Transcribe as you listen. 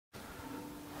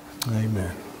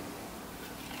Amen.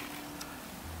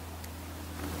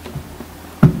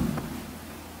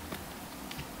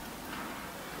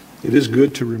 It is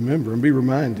good to remember and be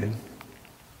reminded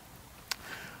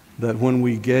that when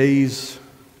we gaze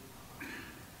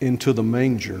into the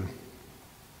manger,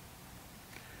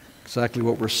 exactly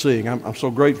what we're seeing. I'm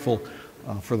so grateful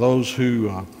for those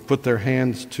who put their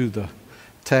hands to the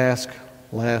task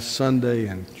last Sunday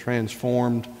and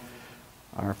transformed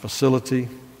our facility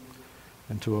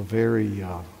into a very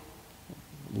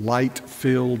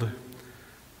light-filled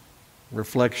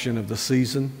reflection of the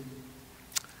season.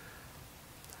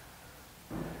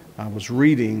 I was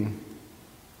reading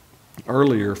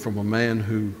earlier from a man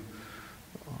who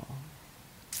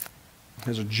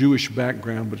has a Jewish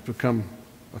background but has become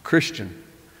a Christian.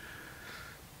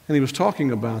 And he was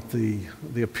talking about the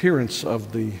appearance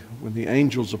of when the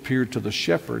angels appeared to the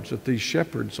shepherds, that these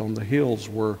shepherds on the hills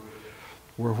were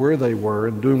where they were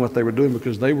and doing what they were doing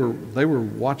because they were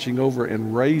watching over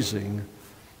and raising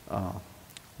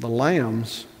the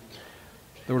lambs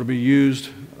that were to be used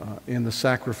in the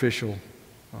sacrificial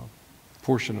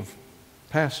portion of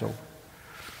Passover.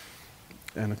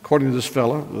 And according to this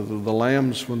fellow, the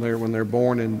lambs, when they're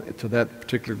born into that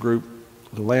particular group,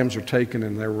 the lambs are taken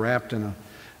and they're wrapped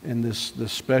in this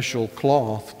special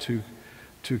cloth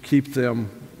to keep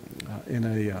them in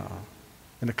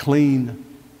a clean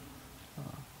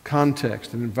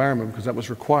context and environment, because that was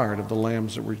required of the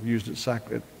lambs that were used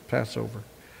at Passover.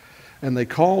 And they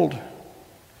called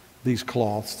these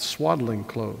cloths swaddling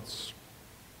clothes.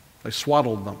 They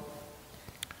swaddled them.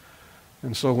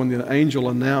 And so when the angel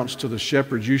announced to the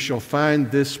shepherds, "You shall find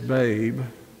this babe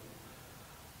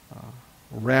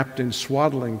wrapped in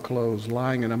swaddling clothes,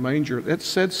 lying in a manger," it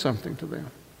said something to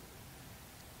them.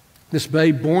 This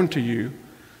babe born to you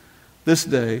this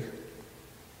day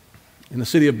in the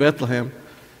city of Bethlehem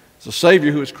is a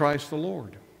Savior who is Christ the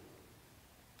Lord.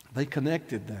 They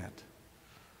connected that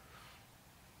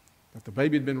the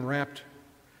baby had been wrapped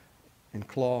in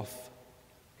cloth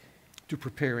to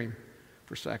prepare him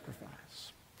for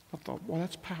sacrifice. I thought, well,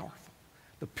 that's powerful.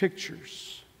 The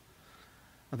pictures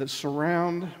that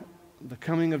surround the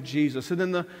coming of Jesus, and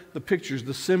then the pictures,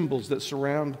 the symbols that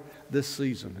surround this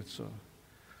season. It's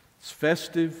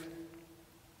festive.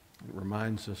 It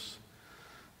reminds us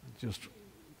just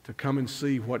to come and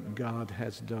see what God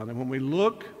has done. And when we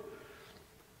look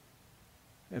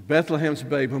at Bethlehem's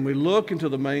babe, when we look into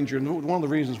the manger, and one of the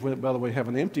reasons we, by the way, have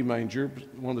an empty manger,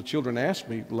 one of the children asked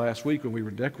me last week when we were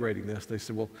decorating this, they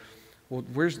said, well,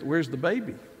 where's the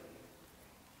baby?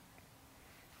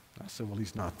 I said, well,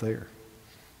 he's not there.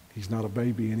 He's not a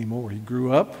baby anymore. He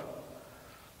grew up,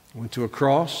 went to a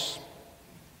cross,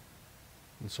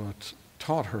 and so I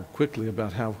taught her quickly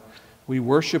about how we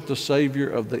worship the Savior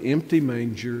of the empty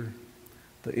manger,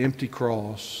 the empty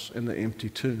cross, and the empty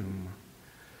tomb.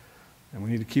 And we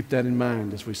need to keep that in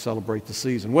mind as we celebrate the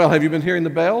season. Well, have you been hearing the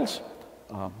bells?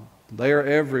 They are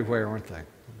everywhere, aren't they?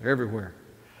 They're everywhere.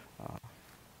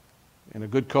 And a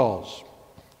good cause.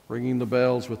 Ringing the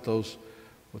bells with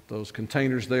those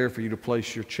containers there for you to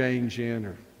place your change in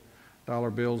or dollar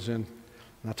bills in.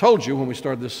 And I told you when we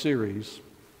started this series,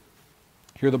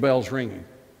 hear the bells ringing,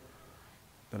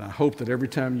 that I hope that every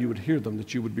time you would hear them,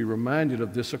 that you would be reminded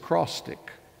of this acrostic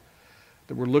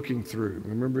that we're looking through.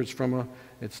 Remember,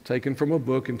 it's taken from a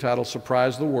book entitled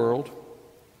Surprise the World.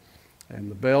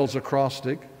 And the bells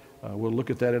acrostic, we'll look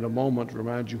at that in a moment to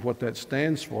remind you what that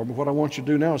stands for. But what I want you to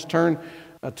do now is turn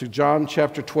to John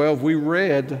chapter 12. We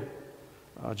read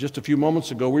just a few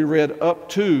moments ago, we read up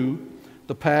to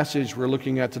the passage we're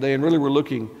looking at today. And really we're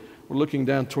looking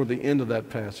down toward the end of that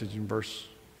passage in verse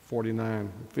 49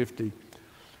 and 50.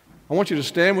 I want you to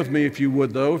stand with me, if you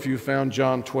would, though, if you found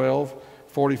John 12,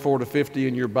 44 to 50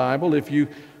 in your Bible. If you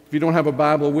don't have a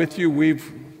Bible with you, we've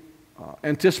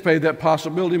anticipated that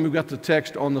possibility. We've got the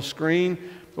text on the screen,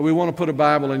 but we want to put a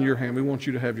Bible in your hand. We want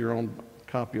you to have your own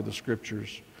copy of the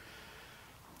Scriptures.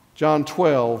 John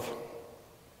 12,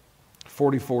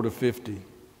 44 to 50.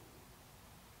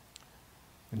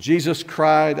 And Jesus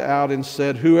cried out and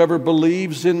said, "Whoever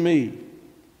believes in me,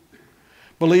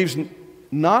 believes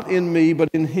not in me, but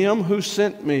in him who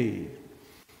sent me.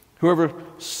 Whoever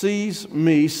sees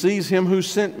me, sees him who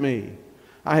sent me.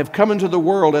 I have come into the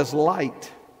world as light,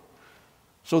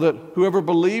 so that whoever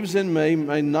believes in me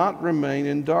may not remain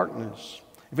in darkness.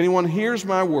 If anyone hears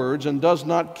my words and does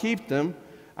not keep them,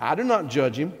 I do not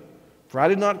judge him, for I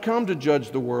did not come to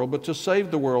judge the world, but to save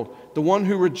the world. The one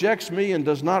who rejects me and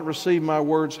does not receive my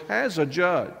words has a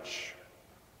judge.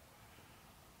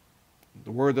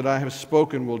 The word that I have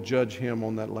spoken will judge him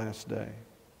on that last day.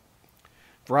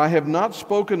 For I have not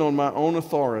spoken on my own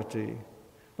authority,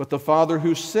 but the Father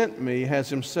who sent me has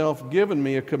himself given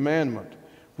me a commandment,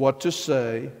 what to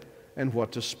say and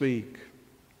what to speak.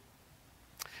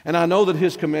 And I know that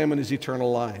his commandment is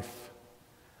eternal life.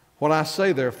 What I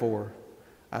say, therefore,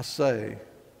 I say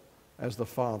as the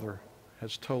Father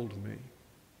has told me.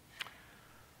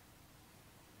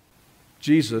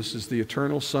 Jesus is the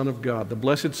eternal Son of God, the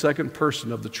blessed second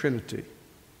person of the Trinity.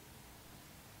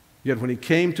 Yet when he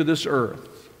came to this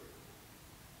earth,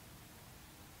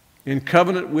 in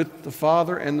covenant with the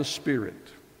Father and the Spirit,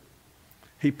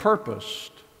 he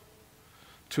purposed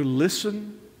to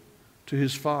listen to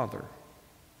his Father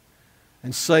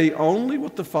and say only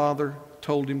what the Father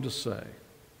told him to say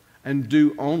and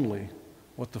do only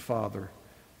what the Father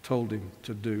told him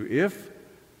to do. If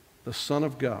the Son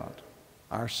of God,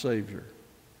 our Savior,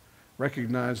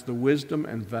 recognized the wisdom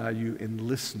and value in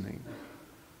listening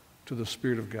to the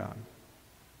Spirit of God,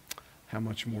 how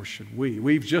much more should we?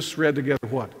 We've just read together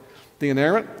what? The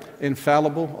inerrant,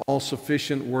 infallible,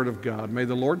 all-sufficient Word of God. May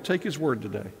the Lord take His Word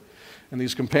today and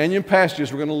these companion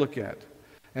passages we're going to look at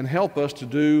and help us to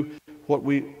do what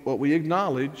we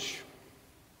acknowledge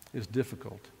is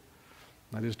difficult.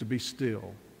 That is to be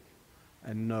still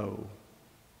and know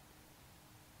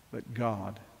that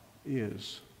God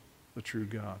is the true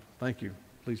God. Thank you.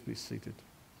 Please be seated.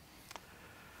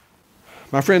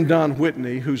 My friend Don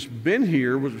Whitney, who's been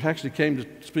here, actually came to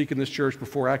speak in this church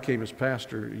before I came as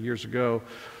pastor years ago,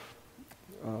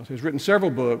 has written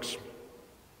several books.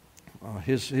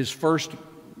 His first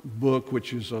book,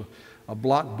 which is a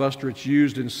blockbuster, it's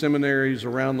used in seminaries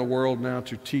around the world now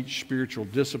to teach spiritual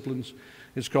disciplines,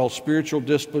 is called Spiritual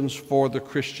Disciplines for the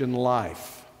Christian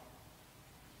Life.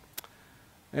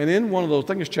 And in one of those, I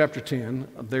think it's chapter 10,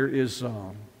 there is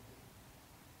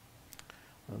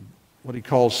what he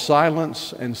calls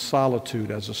silence and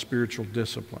solitude as a spiritual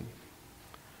discipline.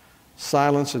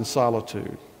 Silence and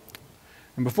solitude.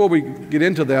 And before we get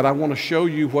into that, I want to show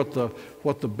you what the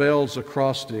B.E.L.L.S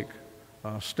acrostic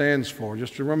stands for,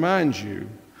 just to remind you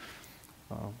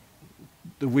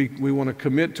that we want to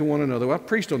commit to one another. I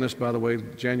preached on this, by the way,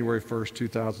 January 1st,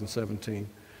 2017.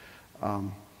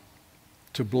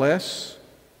 To bless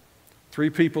 3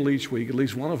 people each week, at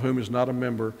least one of whom is not a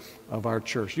member of our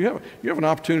church. You have an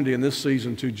opportunity in this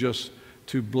season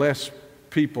to bless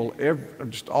people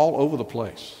just all over the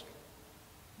place.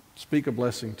 Speak a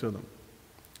blessing to them.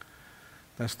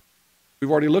 We've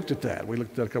already looked at that. We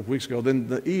looked at that a couple weeks ago. Then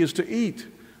the E is to eat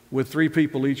with 3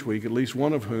 people each week, at least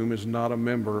one of whom is not a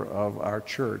member of our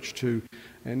church.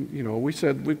 And we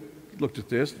said we looked at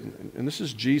this, and this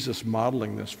is Jesus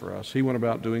modeling this for us. He went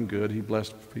about doing good. He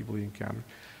blessed people he encountered.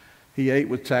 He ate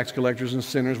with tax collectors and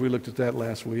sinners. We looked at that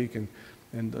last week. And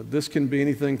this can be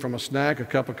anything from a snack, a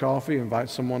cup of coffee, invite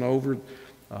someone over.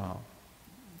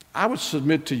 I would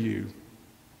submit to you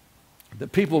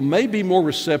that people may be more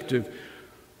receptive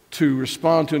to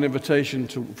respond to an invitation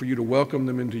for you to welcome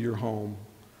them into your home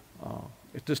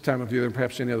at this time of year than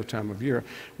perhaps any other time of year.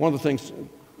 One of the things,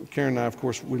 Karen and I, of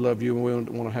course, we love you, and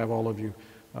we want to have all of you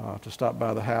to stop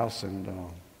by the house, and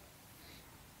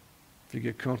if you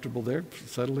get comfortable there,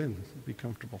 settle in, be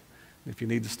comfortable. If you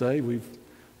need to stay, we've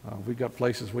got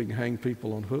places we can hang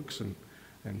people on hooks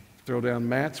and throw down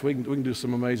mats. We can do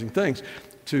some amazing things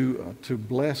to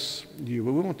bless you.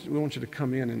 But we want you to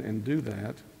come in and do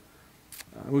that.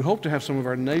 We hope to have some of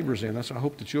our neighbors in. I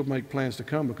hope that you'll make plans to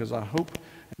come, because I hope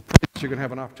and pray that you're going to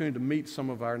have an opportunity to meet some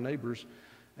of our neighbors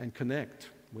and connect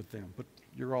with them. But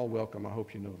you're all welcome. I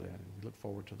hope you know that, and we look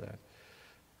forward to that.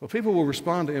 Well, people will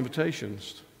respond to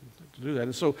invitations to do that.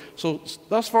 And so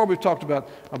thus far we've talked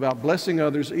about blessing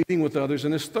others, eating with others.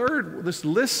 And this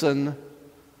listen,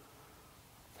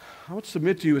 I would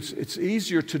submit to you, it's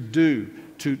easier to do,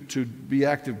 to be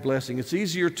active blessing. It's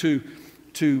easier to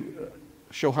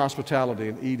show hospitality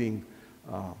and eating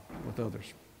with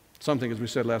others. Something, as we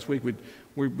said last week, we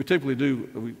typically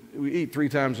do, we eat 3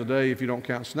 times a day if you don't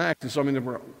count snacks. And so,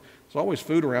 there's always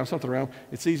food around, something around.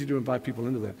 It's easy to invite people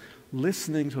into that.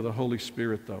 Listening to the Holy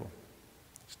Spirit, though,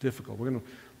 it's difficult. We're going to,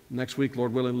 next week,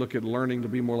 Lord willing, look at learning to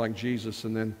be more like Jesus,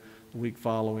 and then the week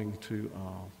following to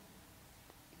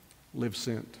live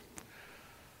sent.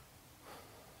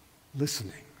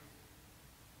 Listening.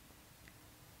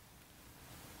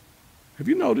 Have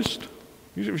you noticed?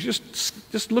 You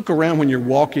just look around when you're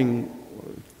walking,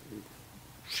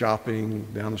 shopping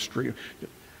down the street.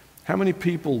 How many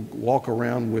people walk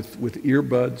around with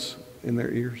earbuds in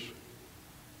their ears?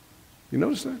 You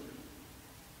notice that?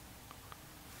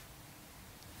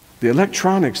 The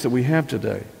electronics that we have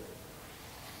today.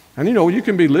 And you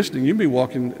can be listening. You can be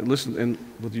walking, listening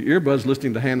with your earbuds,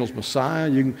 listening to Handel's Messiah.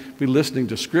 You can be listening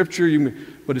to Scripture.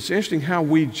 But it's interesting how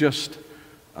we just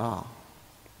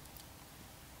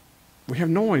We have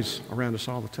noise around us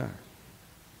all the time.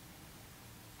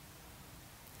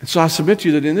 And so I submit to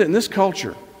you that in this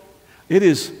culture, it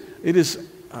is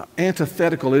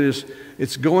antithetical.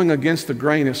 It's going against the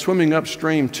grain. It's swimming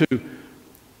upstream to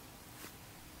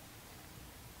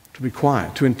be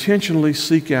quiet, to intentionally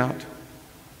seek out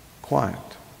quiet.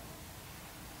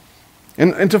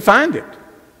 And to find it.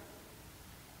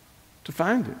 To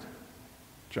find it.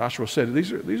 Joshua said,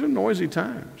 these are noisy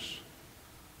times.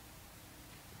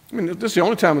 I mean, this is the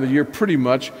only time of the year pretty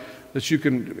much that you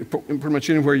can, pretty much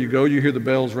anywhere you go, you hear the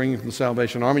bells ringing from the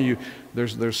Salvation Army.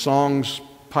 There's songs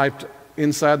piped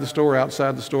inside the store,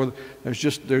 outside the store. There's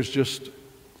just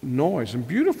noise, and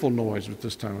beautiful noise at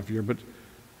this time of year.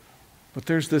 But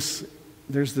there's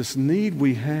this need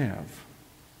we have.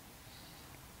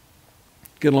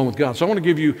 Get along with God. So I want to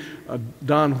give you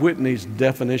Don Whitney's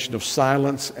definition of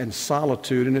silence and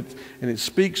solitude, and it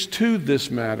speaks to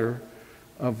this matter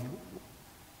of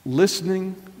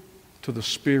listening to the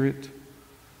Spirit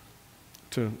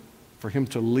for Him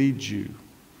to lead you.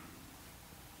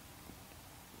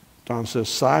 Don says,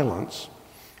 silence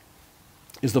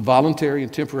is the voluntary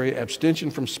and temporary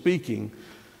abstention from speaking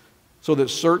so that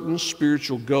certain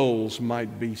spiritual goals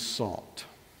might be sought.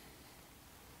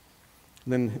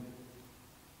 And then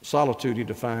solitude he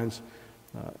defines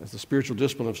as the spiritual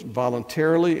discipline of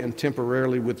voluntarily and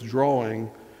temporarily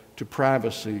withdrawing to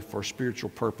privacy for spiritual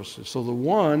purposes. So the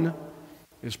one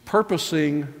is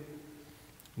purposing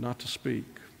not to speak.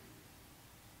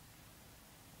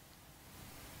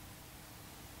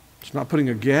 It's not putting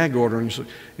a gag order on you.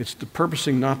 It's the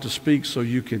purposing not to speak so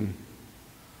you can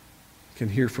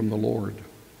hear from the Lord.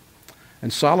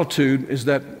 And solitude is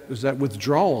that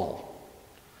withdrawal.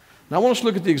 Now I want us to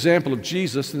look at the example of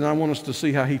Jesus, and I want us to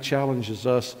see how He challenges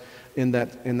us in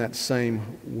that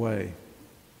same way.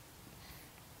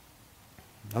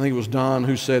 I think it was Don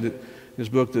who said in his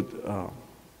book that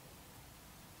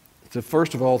to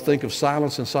first of all think of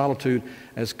silence and solitude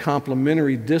as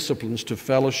complementary disciplines to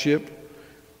fellowship,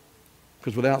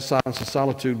 because without silence and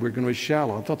solitude we're going to be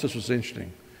shallow. I thought this was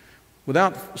interesting.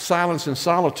 Without silence and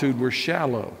solitude we're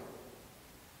shallow.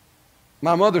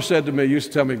 My mother said to me, used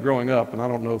to tell me growing up, and I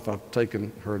don't know if I've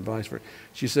taken her advice for it,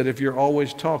 she said, if you're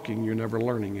always talking, you're never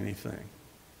learning anything.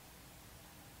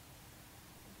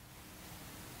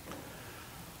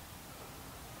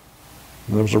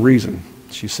 And there was a reason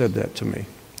she said that to me.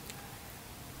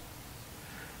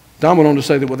 Don went on to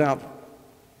say that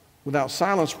without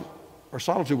silence or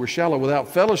solitude, we're shallow. Without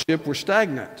fellowship, we're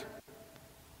stagnant.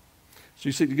 So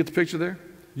you get the picture there?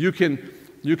 You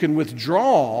can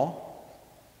withdraw.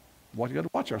 Well, you got to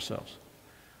watch ourselves.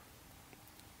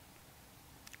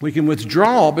 We can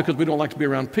withdraw because we don't like to be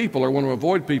around people or want to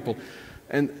avoid people.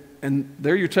 And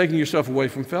there you're taking yourself away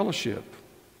from fellowship.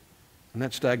 And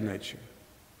that stagnates you.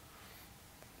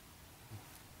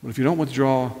 But if you don't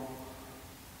withdraw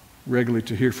regularly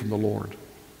to hear from the Lord,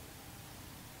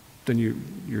 then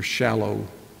you're shallow.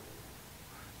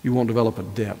 You won't develop a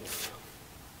depth.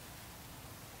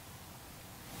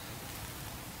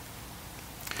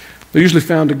 They're usually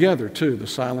found together, too, the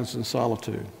silence and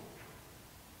solitude.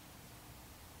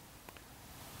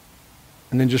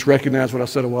 And then just recognize what I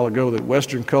said a while ago, that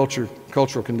Western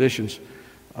cultural conditions,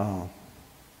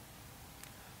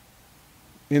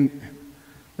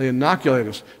 they inoculate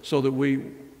us so that we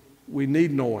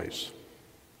need noise.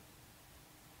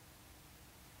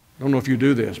 I don't know if you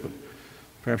do this, but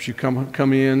perhaps you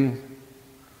come in,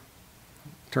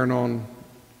 turn on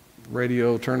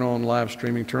radio, turn on live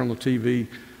streaming, turn on the TV,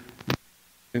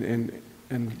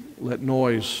 and let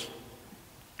noise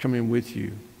come in with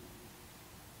you.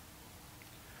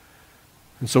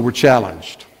 And so we're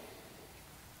challenged.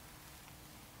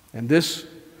 And this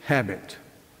habit,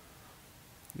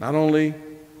 not only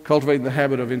cultivating the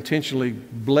habit of intentionally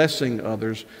blessing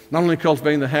others, not only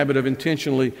cultivating the habit of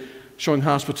intentionally showing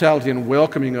hospitality and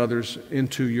welcoming others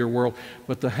into your world,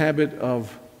 but the habit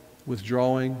of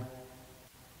withdrawing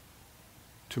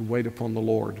to wait upon the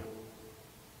Lord.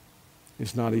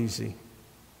 It's not easy.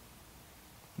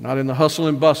 Not in the hustle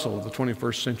and bustle of the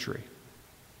 21st century.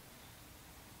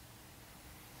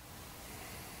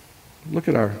 Look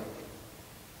at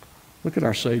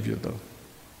our Savior, though.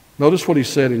 Notice what He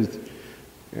said in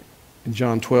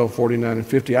John 12:49 and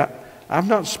 50. I've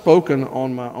not spoken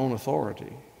on my own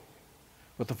authority,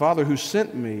 but the Father who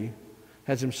sent me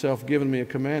has Himself given me a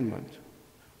commandment,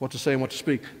 what to say and what to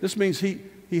speak. This means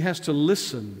He has to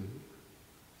listen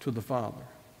to the Father.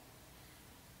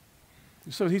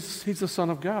 So he's the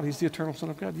Son of God. He's the eternal Son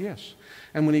of God, yes.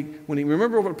 And when he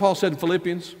remember what Paul said in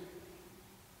Philippians?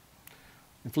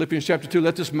 In Philippians chapter 2,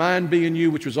 let this mind be in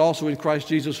you, which was also in Christ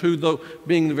Jesus, who, though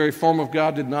being the very form of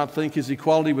God, did not think his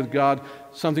equality with God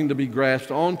something to be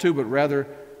grasped onto, but rather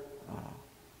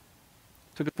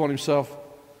took upon himself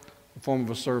the form of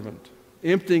a servant,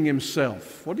 emptying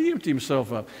himself. What did he empty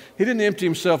himself of? He didn't empty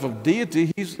himself of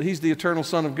deity. He's the eternal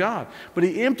Son of God. But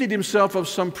he emptied himself of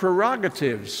some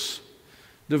prerogatives,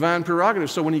 divine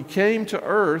prerogatives. So when he came to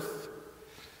earth,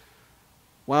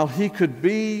 while he could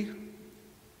be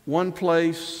one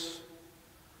place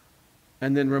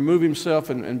and then remove himself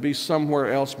and be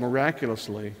somewhere else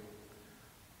miraculously,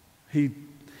 he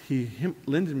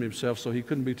limited himself so he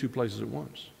couldn't be two places at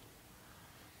once.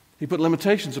 He put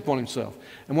limitations upon himself.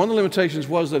 And one of the limitations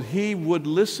was that he would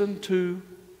listen to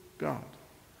God.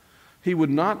 He would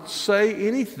not say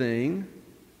anything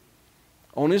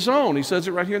on his own. He says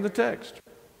it right here in the text.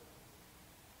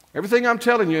 Everything I'm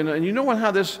telling you, and you know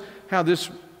how this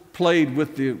played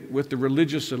with the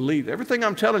religious elite. Everything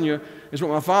I'm telling you is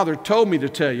what my Father told me to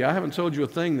tell you. I haven't told you a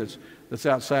thing that's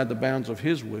outside the bounds of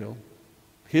his will,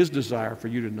 his desire for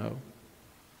you to know.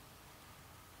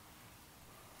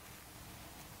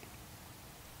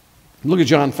 Look at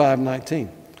John 5:19.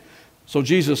 So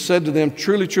Jesus said to them,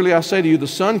 truly, truly, I say to you, the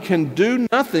Son can do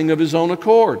nothing of his own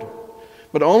accord,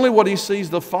 but only what he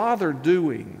sees the Father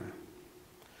doing.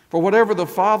 For whatever the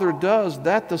Father does,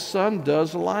 that the Son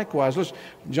does likewise. Listen,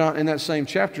 John, in that same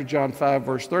chapter, John 5,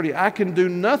 verse 30, I can do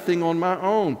nothing on my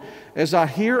own. As I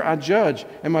hear, I judge,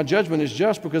 and my judgment is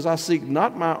just, because I seek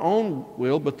not my own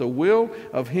will, but the will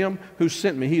of him who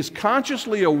sent me. He is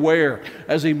consciously aware,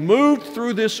 as he moved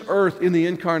through this earth in the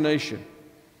incarnation,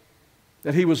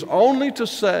 that he was only to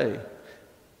say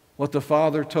what the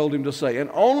Father told him to say, and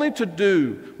only to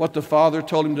do what the Father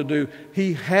told him to do.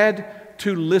 He had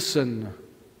to listen.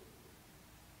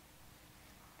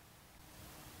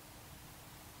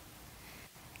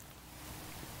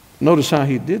 Notice how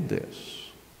he did this.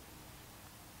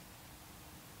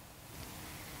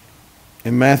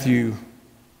 In Matthew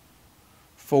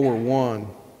 4:1,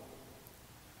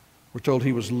 we're told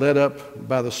he was led up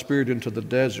by the Spirit into the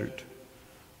desert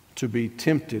to be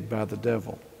tempted by the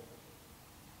devil.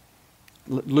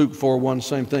 Luke 4:1,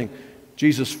 same thing.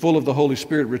 Jesus, full of the Holy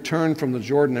Spirit, returned from the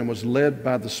Jordan and was led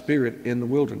by the Spirit in the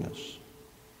wilderness.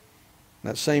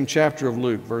 That same chapter of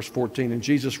Luke, verse 14, and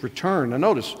Jesus returned. Now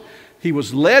notice, he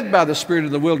was led by the Spirit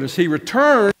in the wilderness. He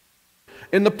returned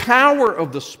in the power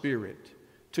of the Spirit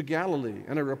to Galilee,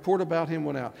 and a report about him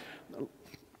went out.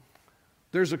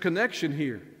 There's a connection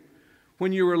here.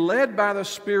 When you were led by the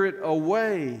Spirit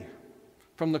away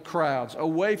from the crowds,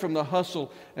 away from the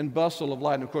hustle and bustle of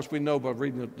life. And of course, we know by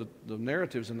reading the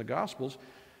narratives in the Gospels,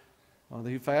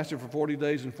 he fasted for 40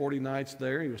 days and 40 nights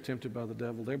there. He was tempted by the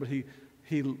devil there, but he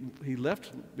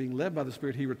left being led by the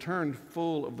Spirit. He returned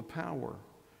full of the power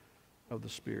of the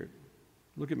Spirit.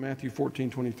 Look at Matthew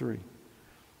 14:23.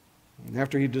 And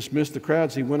after he dismissed the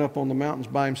crowds, he went up on the mountains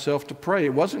by himself to pray.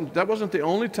 That wasn't the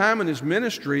only time in his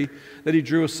ministry that he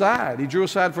drew aside. He drew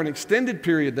aside for an extended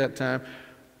period that time.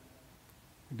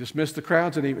 He dismissed the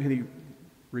crowds and he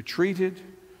retreated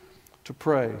to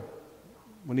pray.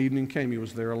 When evening came, he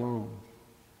was there alone.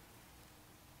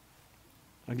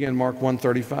 Again, Mark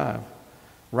 1:35.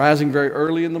 Rising very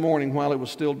early in the morning while it was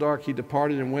still dark, he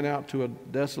departed and went out to a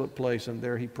desolate place, and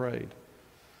there he prayed.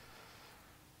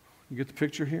 You get the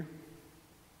picture here?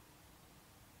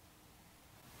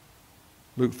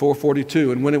 Luke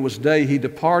 4:42, and when it was day, he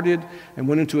departed and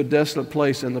went into a desolate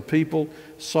place, and the people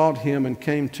sought him and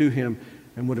came to him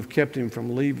and would have kept him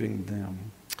from leaving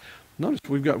them. Notice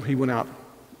he went out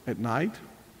at night,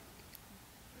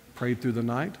 prayed through the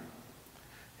night.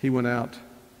 He went out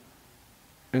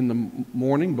in the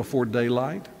morning before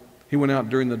daylight. He went out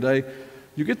during the day.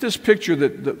 You get this picture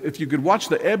that if you could watch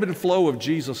the ebb and flow of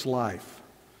Jesus' life,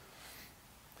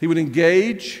 he would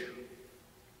engage,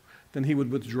 then he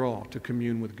would withdraw to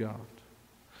commune with God.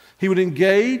 He would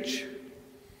engage,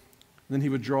 then he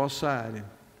would draw aside and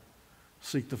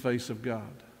seek the face of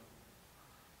God.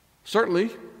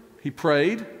 Certainly, he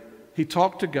prayed, he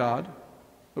talked to God,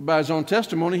 but by his own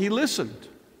testimony, he listened.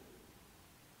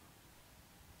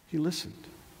 He listened.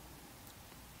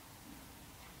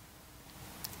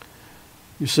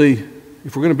 You see,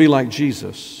 if we're going to be like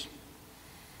Jesus,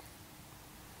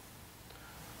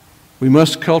 we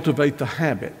must cultivate the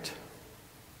habit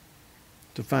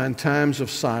to find times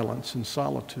of silence and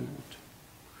solitude,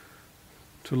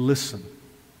 to listen,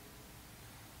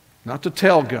 not to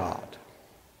tell God,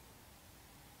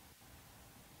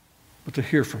 but to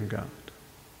hear from God.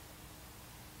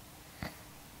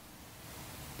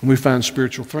 And we find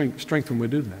spiritual strength when we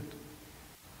do that.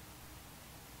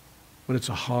 But it's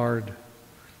a hard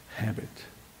habit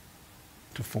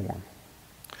to form.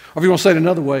 Or if you want to say it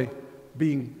another way,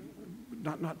 being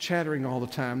not chattering all the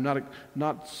time,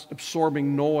 not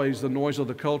absorbing noise, the noise of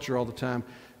the culture all the time,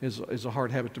 is a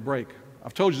hard habit to break.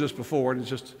 I've told you this before, and it's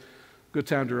just a good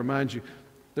time to remind you.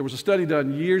 There was a study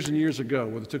done years and years ago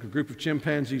where they took a group of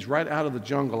chimpanzees right out of the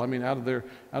jungle, out of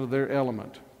their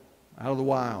element, out of the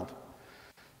wild,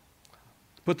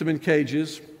 put them in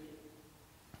cages,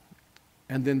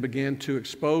 and then began to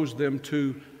expose them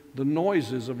to the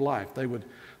noises of life. They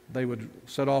would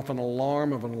set off an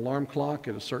alarm of an alarm clock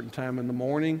at a certain time in the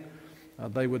morning.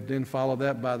 They would then follow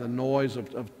that by the noise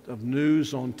of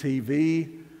news on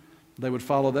TV. They would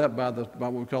follow that by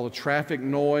what we call the traffic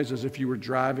noise, as if you were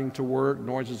driving to work,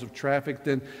 noises of traffic.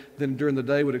 Then during the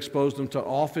day would expose them to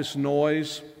office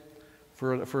noise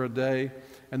for a day.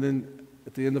 And then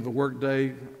at the end of a work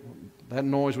day, that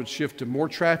noise would shift to more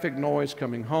traffic noise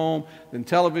coming home, then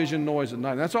television noise at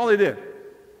night. And that's all they did.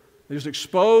 They just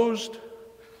exposed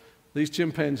these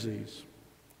chimpanzees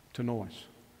to noise.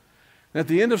 And at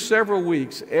the end of several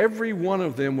weeks, every one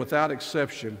of them, without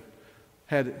exception,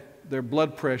 had their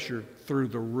blood pressure through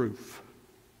the roof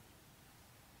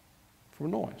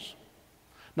from noise.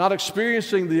 Not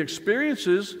experiencing the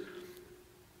experiences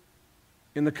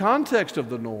in the context of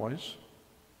the noise,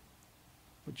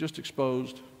 but just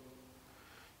exposed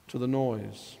to the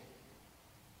noise.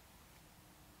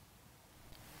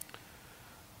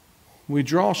 We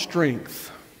draw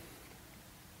strength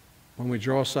when we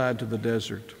draw aside to the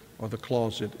desert or the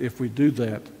closet, if we do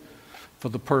that for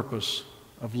the purpose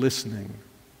of listening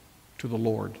to the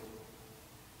Lord.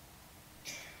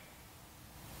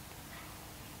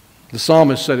 The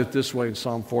psalmist said it this way in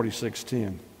Psalm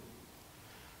 46:10.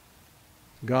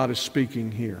 God is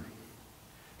speaking here.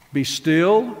 Be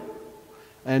still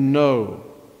and know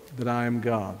that I am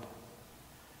God.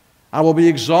 I will be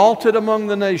exalted among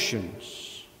the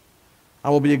nations. I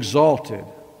will be exalted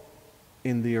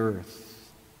in the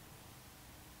earth.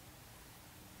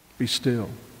 Be still.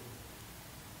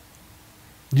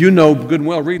 You know good and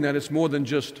well reading that, it's more than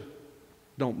just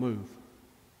don't move.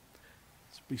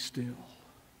 It's be still.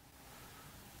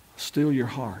 Still your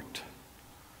heart.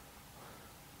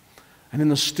 And in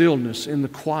the stillness, in the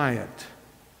quiet,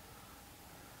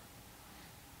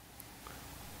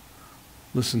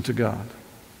 listen to God.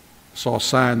 I saw a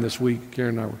sign this week.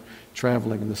 Karen and I were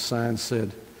traveling, and the sign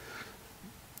said,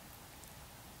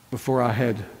 before I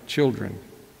had children,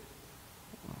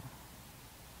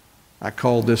 I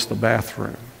called this the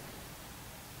bathroom.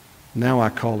 Now I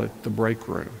call it the break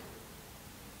room.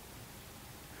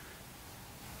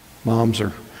 Moms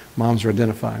are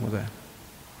identifying with that,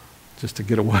 just to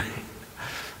get away.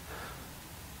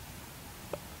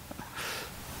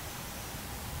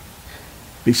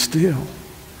 Be still.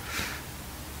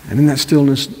 And in that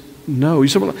stillness, know. You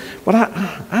say, well, but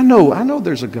I know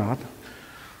there's a God.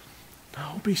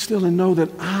 No, be still and know that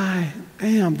I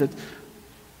am, that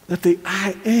the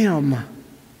I am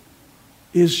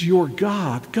is your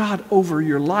God, God over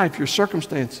your life, your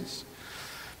circumstances.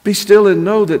 Be still and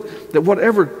know that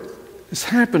whatever is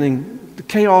happening, the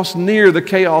chaos near, the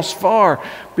chaos far,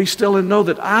 be still and know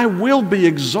that I will be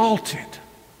exalted.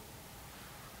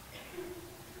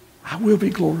 I will be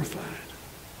glorified.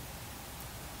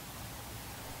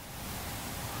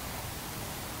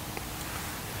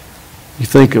 You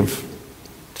think of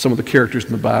some of the characters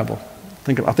in the Bible.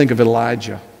 I think of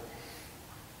Elijah.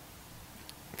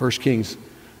 1 Kings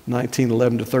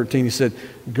 19:11-13, he said,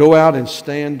 go out and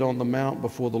stand on the mount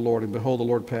before the Lord, and behold, the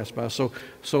Lord passed by. So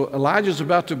Elijah's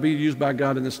about to be used by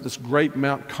God in this great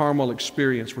Mount Carmel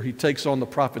experience where he takes on the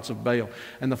prophets of Baal.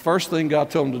 And the first thing God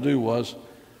told him to do was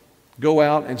go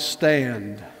out and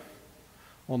stand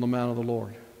on the mount of the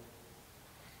Lord.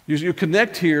 You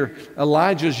connect here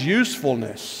Elijah's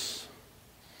usefulness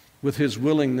with his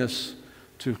willingness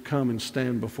to come and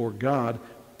stand before God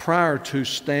prior to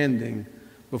standing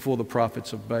before the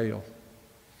prophets of Baal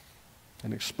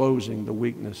and exposing the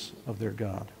weakness of their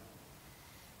God.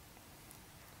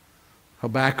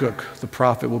 Habakkuk, the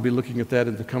prophet, we'll be looking at that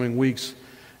in the coming weeks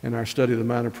in our study of the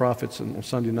minor prophets on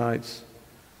Sunday nights.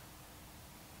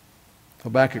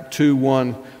 Habakkuk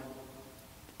 2:1,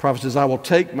 the prophet says, I will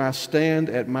take my stand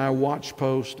at my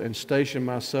watchpost and station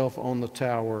myself on the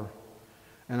tower,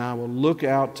 and I will look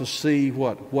out to see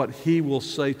what he will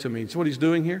say to me. See what he's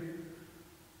doing here?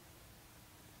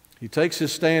 He takes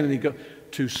his stand and he goes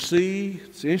to see.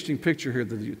 It's an interesting picture here,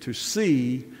 to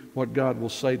see what God will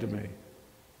say to me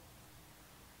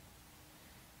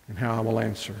and how I will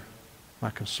answer my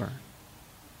concern.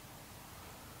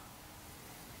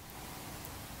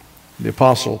 The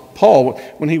Apostle Paul,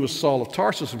 when he was Saul of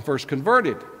Tarsus and first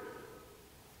converted,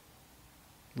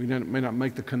 We may not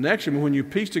make the connection, but when you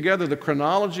piece together the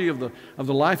chronology of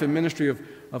the life and ministry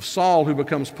of Saul, who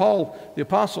becomes Paul the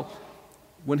Apostle,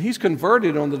 when he's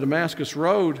converted on the Damascus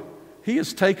Road, he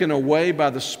is taken away by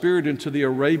the Spirit into the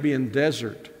Arabian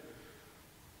desert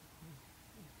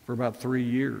for about 3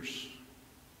 years.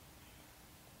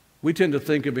 We tend to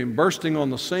think of him bursting on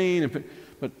the scene,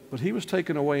 but he was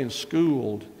taken away and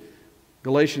schooled.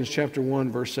 Galatians chapter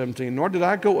 1, verse 17, nor did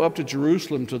I go up to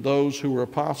Jerusalem to those who were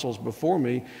apostles before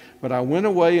me, but I went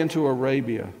away into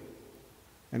Arabia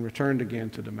and returned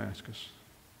again to Damascus.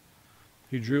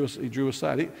 He drew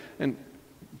aside. And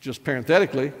just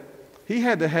parenthetically, he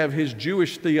had to have his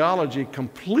Jewish theology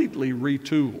completely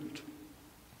retooled.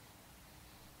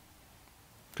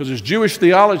 Because his Jewish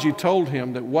theology told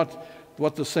him that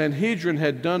what the Sanhedrin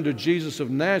had done to Jesus of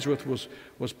Nazareth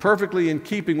was perfectly in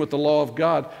keeping with the law of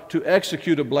God to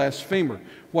execute a blasphemer.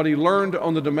 What he learned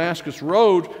on the Damascus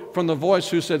Road from the voice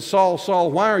who said, Saul,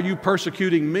 Saul, why are you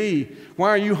persecuting me? Why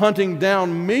are you hunting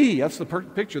down me? That's the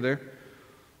picture there.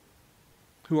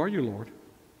 Who are you, Lord?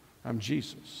 I'm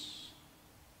Jesus.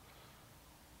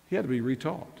 He had to be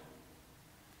retaught.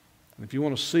 And if you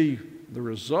want to see the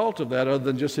result of that, other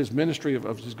than just his ministry,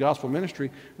 of his gospel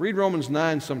ministry, read Romans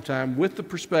 9 sometime with the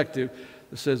perspective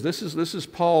that says this is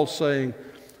Paul saying,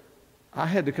 I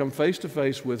had to come face to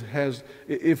face with,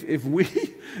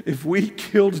 if we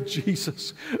killed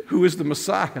Jesus, who is the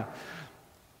Messiah,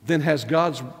 then has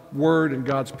God's word and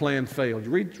God's plan failed?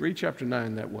 Read chapter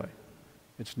 9 that way.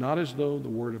 It's not as though the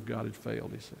word of God had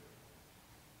failed, he said.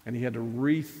 And he had to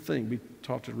rethink, be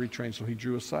taught to retrain, so he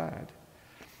drew aside.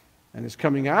 And his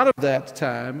coming out of that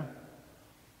time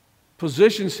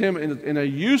positions him in a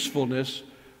usefulness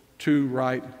to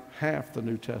write half the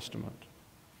New Testament.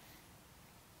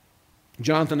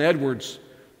 Jonathan Edwards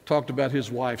talked about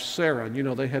his wife, Sarah. And you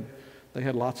know, they had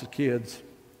lots of kids.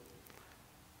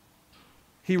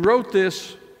 He wrote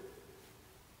this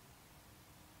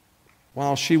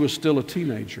while she was still a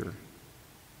teenager.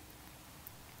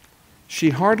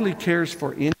 She hardly cares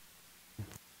for anything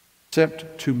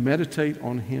except to meditate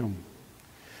on Him.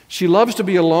 She loves to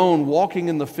be alone, walking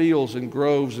in the fields and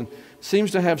groves, and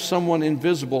seems to have someone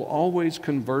invisible always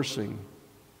conversing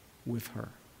with her.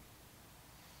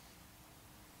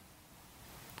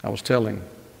 I was telling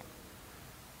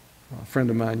a friend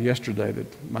of mine yesterday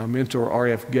that my mentor,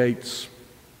 R.F. Gates,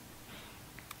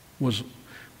 was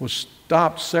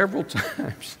stopped several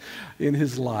times in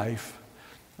his life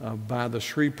by the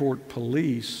Shreveport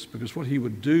police, because what he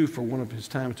would do for one of his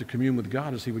times to commune with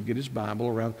God is he would get his Bible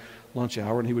around lunch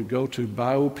hour and he would go to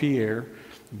B.E.L.L.S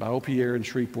in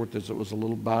Shreveport. There was a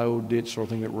little bayou ditch sort of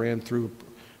thing that ran through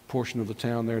a portion of the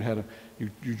town there. It had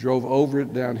you drove over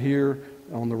it down here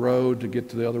on the road to get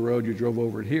to the other road. You drove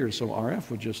over it here. So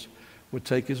RF would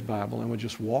take his Bible and would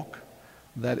just walk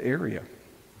that area.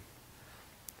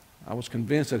 I was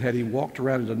convinced that had he walked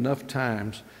around it enough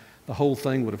times, the whole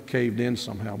thing would have caved in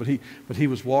somehow. But he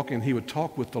was walking, he would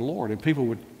talk with the Lord, and people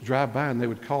would drive by and they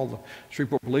would call the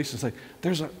Shreveport police and say,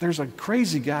 there's a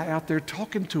crazy guy out there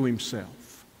talking to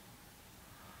himself.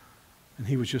 And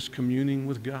he was just communing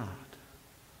with God.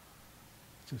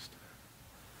 Just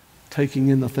taking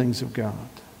in the things of God.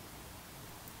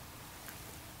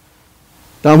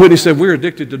 Don Whitney said, we're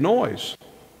addicted to noise.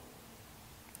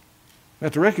 We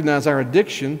have to recognize our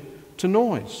addiction to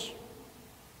noise.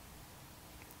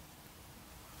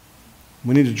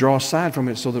 We need to draw aside from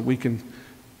it so that we can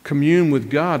commune with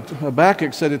God.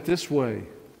 Habakkuk said it this way,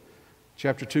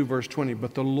 chapter 2, verse 20,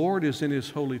 but the Lord is in His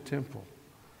holy temple.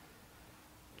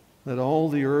 Let all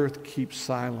the earth keep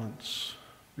silence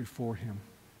before Him.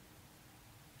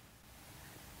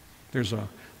 There's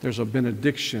a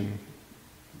benediction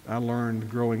I learned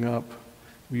growing up.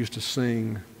 We used to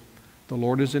sing, the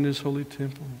Lord is in His holy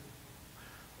temple.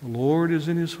 The Lord is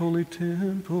in His holy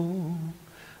temple.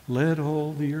 Let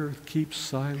all the earth keep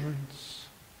silence.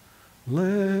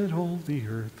 Let all the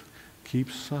earth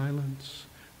keep silence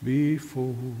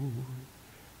before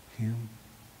Him.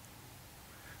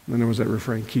 And then there was that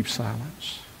refrain, keep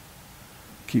silence.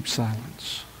 Keep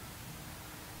silence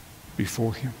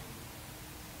before Him.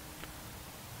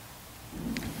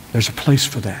 There's a place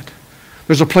for that.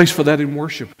 There's a place for that in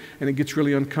worship. And it gets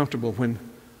really uncomfortable when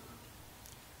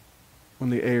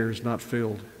the air is not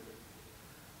filled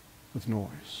with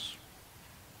noise.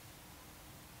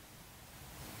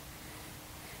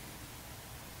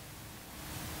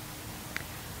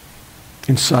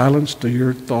 In silence, do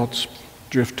your thoughts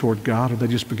drift toward God, or they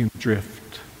just begin to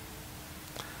drift?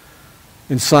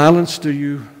 In silence, do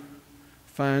you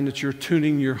find that you're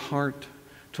tuning your heart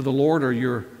to the Lord, or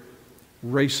you're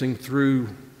racing through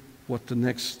what the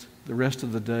rest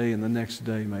of the day and the next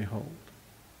day may hold?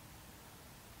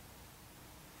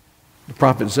 The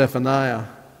prophet Zephaniah,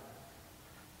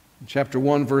 in chapter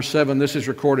 1, verse 7, this is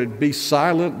recorded, "Be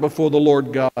silent before the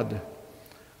Lord God,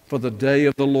 for the day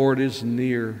of the Lord is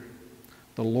near.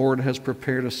 The Lord has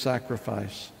prepared a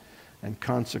sacrifice and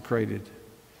consecrated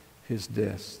his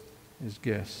guests."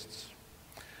 It's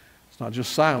not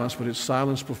just silence, but it's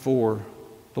silence before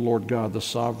the Lord God, the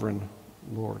sovereign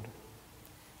Lord.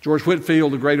 George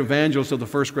Whitefield, the great evangelist of the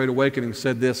First Great Awakening,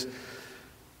 said this,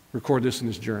 record this in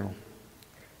his journal.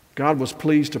 "God was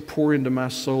pleased to pour into my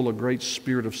soul a great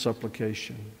spirit of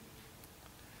supplication,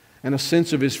 and a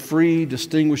sense of his free,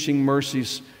 distinguishing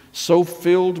mercies so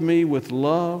filled me with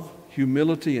love,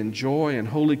 humility, and joy, and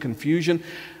holy confusion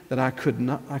that I could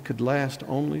at last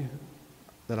only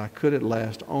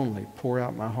pour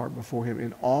out my heart before him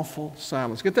in awful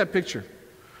silence." Get that picture.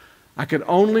 I could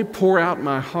only pour out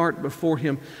my heart before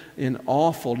him in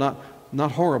awful,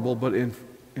 not horrible, but in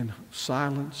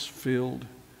silence filled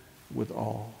with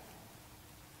awe.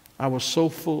 I was so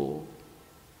full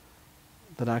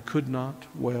that I could not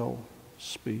well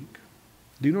speak.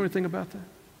 Do you know anything about that?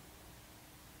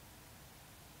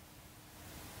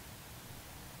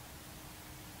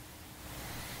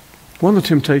 One of the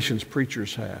temptations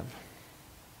preachers have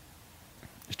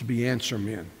is to be answer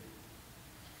men.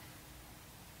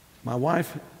 My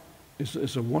wife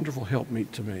is a wonderful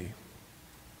helpmeet to me.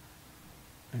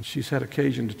 And she's had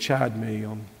occasion to chide me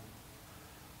on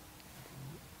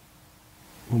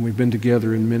when we've been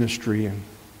together in ministry, and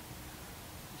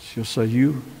she'll say,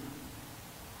 you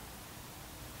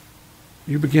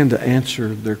begin to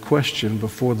answer their question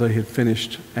before they had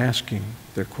finished asking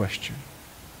their question.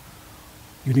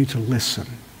 You need to listen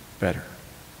better.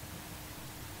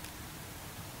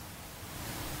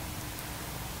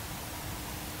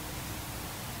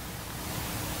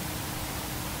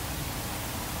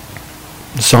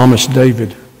 The psalmist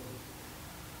David,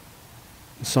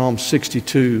 in Psalm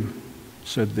 62,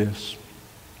 said this,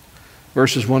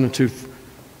 verses 1 and 2,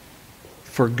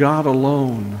 "For God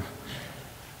alone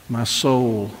my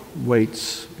soul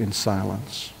waits in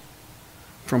silence.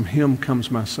 From him comes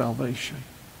my salvation.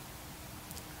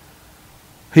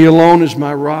 He alone is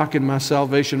my rock and my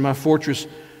salvation, my fortress.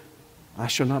 I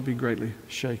shall not be greatly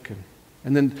shaken."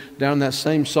 And then down that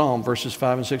same psalm, verses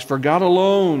 5 and 6, "For God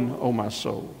alone, O my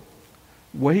soul,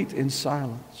 wait in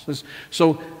silence."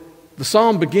 So the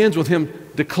psalm begins with him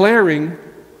declaring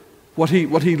what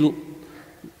he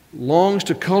longs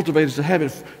to cultivate as a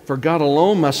habit. For God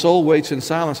alone, my soul waits in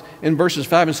silence. In verses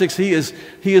 5 and 6, he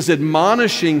is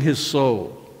admonishing his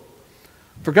soul.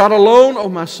 For God alone, O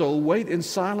my soul, wait in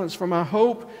silence, for my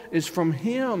hope is from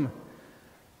him.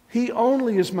 He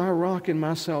only is my rock and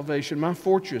my salvation, my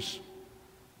fortress.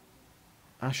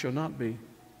 I shall not be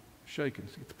shaken.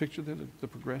 See the picture there, the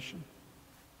progression?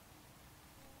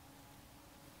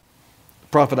 The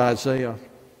prophet Isaiah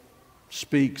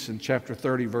speaks in chapter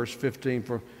 30, verse 15,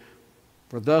 for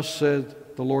thus said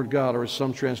the Lord God, or as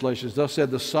some translations, thus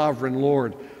said the sovereign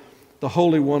Lord, the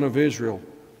Holy One of Israel,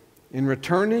 in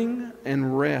returning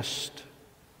and rest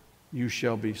you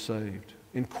shall be saved.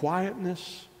 In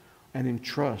quietness and in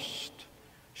trust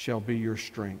shall be your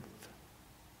strength.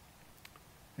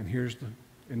 And here's the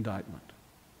indictment.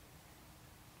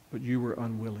 But you were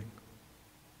unwilling.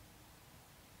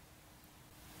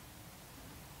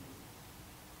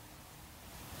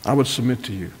 I would submit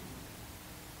to you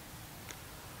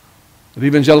that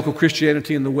evangelical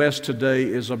Christianity in the West today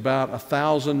is about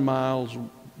 1,000 miles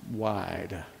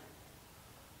wide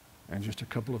and just a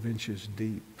couple of inches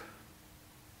deep.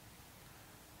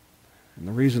 And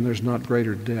the reason there's not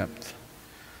greater depth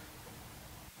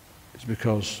is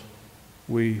because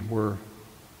we were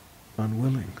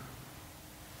unwilling.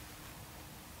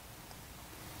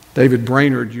 David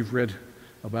Brainerd, you've read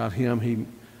about him.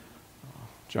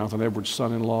 Jonathan Edwards'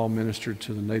 son-in-law, ministered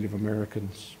to the Native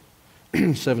Americans.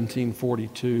 In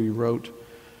 1742, he wrote,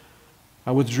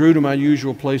 "I withdrew to my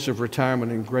usual place of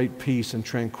retirement in great peace and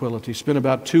tranquility, spent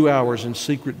about 2 hours in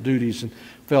secret duties, and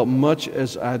felt much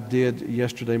as I did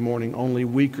yesterday morning, only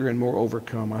weaker and more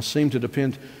overcome. I seemed to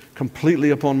depend completely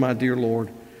upon my dear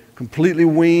Lord, completely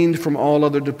weaned from all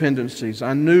other dependencies.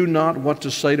 I knew not what to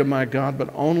say to my God, but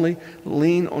only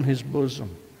lean on his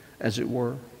bosom, as it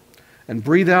were, and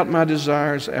breathe out my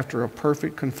desires after a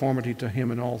perfect conformity to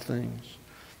him in all things.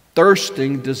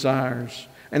 Thirsting desires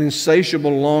and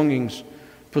insatiable longings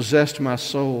possessed my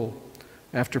soul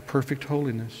after perfect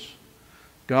holiness.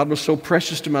 God was so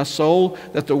precious to my soul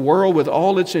that the world with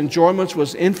all its enjoyments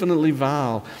was infinitely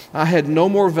vile. I had no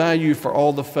more value for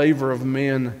all the favor of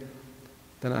men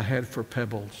than I had for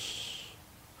pebbles.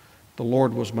 The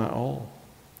Lord was my all.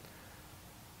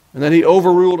 and that He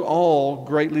overruled all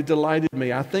greatly delighted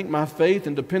me. I think my faith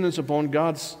and dependence upon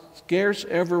God scarce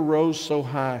ever rose so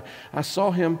high. I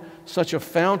saw Him such a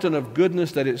fountain of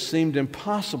goodness that it seemed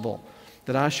impossible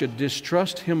that I should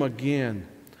distrust Him again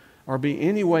or be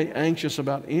any way anxious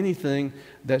about anything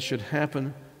that should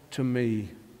happen to me.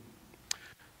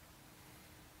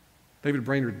 David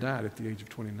Brainerd died at the age of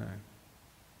 29.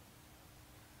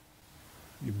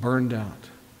 You burned out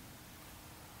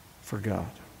for God.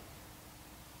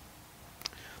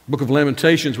 Book of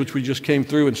Lamentations, which we just came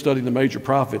through and studied the major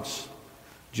prophets,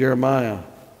 Jeremiah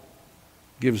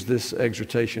gives this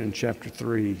exhortation in chapter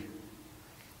 3,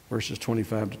 verses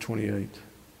 25 to 28.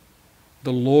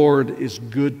 The Lord is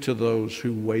good to those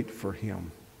who wait for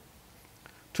Him,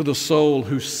 to the soul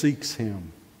who seeks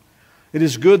Him. It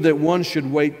is good that one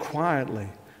should wait quietly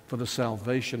for the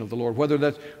salvation of the Lord. Whether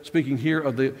that's speaking here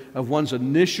of one's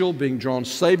initial being drawn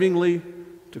savingly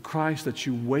to Christ, that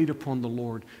you wait upon the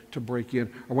Lord to break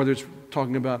in, or whether it's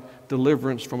talking about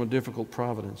deliverance from a difficult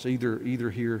providence. Either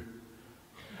here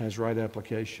has right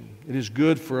application. It is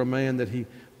good for a man that he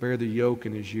bear the yoke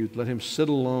in his youth. Let him sit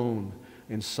alone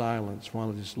in silence while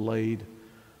it is laid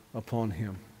upon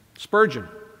him. Spurgeon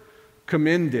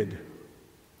commended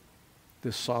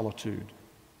this solitude.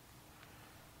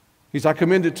 He says, I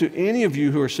commend it to any of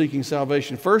you who are seeking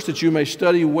salvation. First, that you may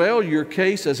study well your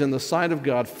case as in the sight of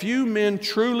God. Few men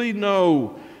truly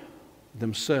know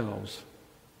themselves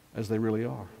as they really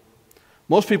are.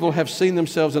 Most people have seen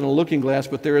themselves in a looking glass,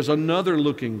 but there is another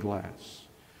looking glass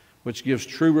which gives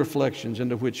true reflections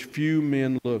into which few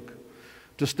men look.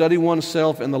 To study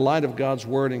oneself in the light of God's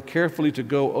Word and carefully to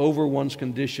go over one's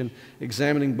condition,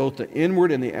 examining both the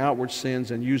inward and the outward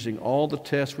sins and using all the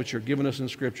tests which are given us in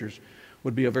Scriptures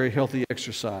would be a very healthy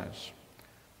exercise.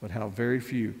 But how very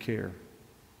few care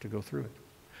to go through it.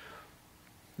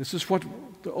 This is what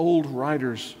the old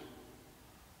writers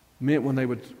meant when they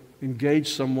would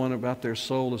engage someone about their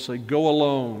soul and say, go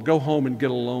alone, go home and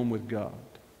get alone with God.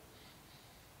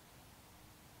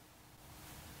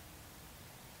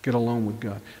 Get alone with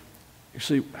God. You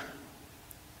see,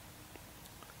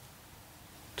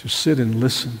 to sit and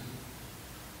listen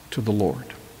to the Lord.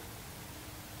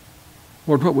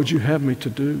 Lord, what would you have me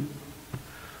to do?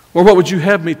 Lord, what would you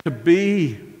have me to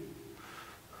be?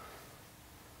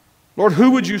 Lord,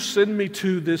 who would you send me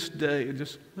to this day? And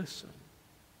just listen.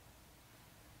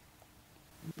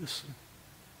 Listen.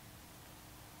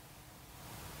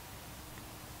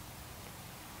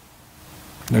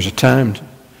 There's a time to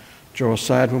draw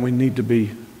aside when we need to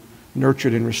be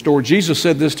nurtured and restored. Jesus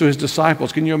said this to his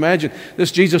disciples. Can you imagine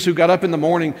this Jesus who got up in the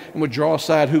morning and would draw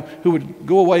aside, who would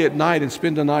go away at night and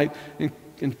spend the night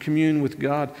in commune with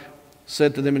God,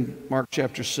 said to them in Mark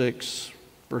chapter 6,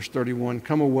 verse 31,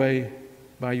 come away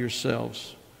by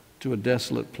yourselves to a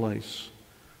desolate place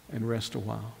and rest a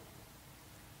while.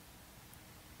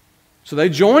 So they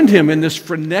joined him in this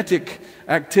frenetic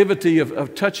activity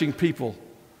of touching people,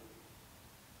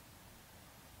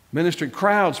 ministering,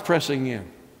 crowds pressing in,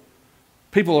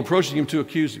 people approaching him to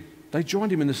accuse him. They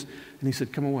joined him in this, and he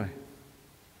said, come away.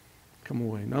 Come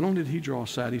away. Not only did he draw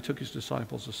aside, he took his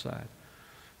disciples aside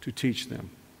to teach them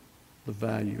the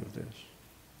value of this.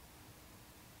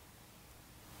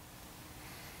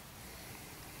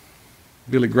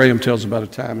 Billy Graham tells about a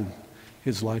time in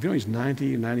his life. You know, he's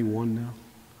 90 and 91 now.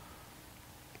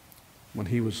 When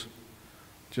he was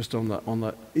just on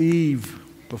the eve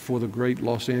before the great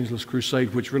Los Angeles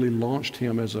crusade, which really launched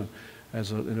him as an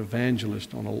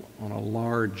evangelist on a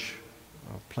large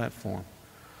platform.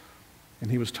 And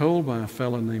he was told by a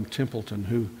fellow named Templeton,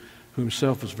 who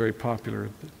himself was very popular.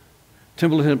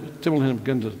 Templeton had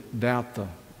begun to doubt the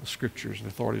Scriptures, the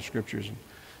authority of Scriptures. And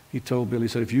he told Billy, he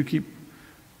said, if you keep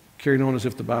carrying on as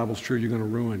if the Bible's true, you're going to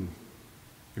ruin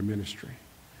your ministry.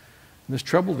 And this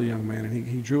troubled the young man, and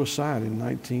he drew aside in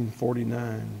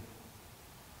 1949.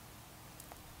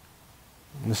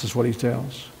 And this is what he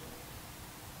tells.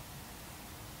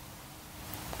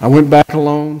 I went back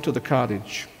alone to the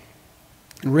cottage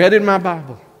and read in my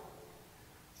Bible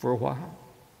for a while.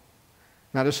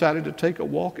 And I decided to take a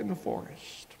walk in the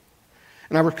forest.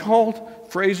 And I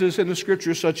recalled phrases in the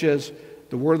Scripture such as,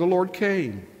 the word of the Lord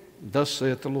came, thus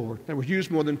saith the Lord. They were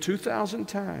used more than 2,000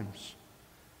 times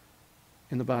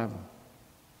in the Bible.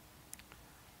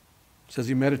 It says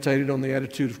he meditated on the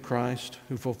attitude of Christ,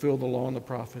 who fulfilled the law and the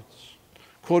prophets.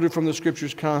 Quoted from the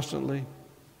Scriptures constantly.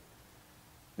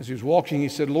 As he was walking, he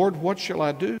said, Lord, what shall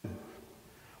I do?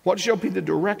 What shall be the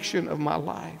direction of my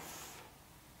life?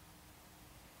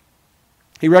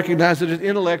 He recognized that his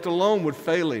intellect alone would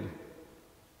fail him.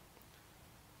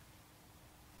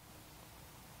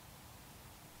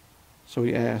 So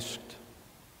he asked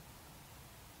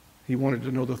He wanted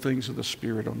to know the things of the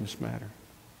Spirit on this matter.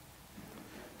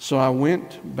 So I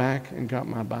went back and got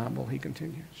my Bible, he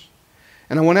continues.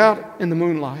 And I went out in the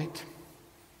moonlight.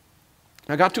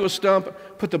 I got to a stump,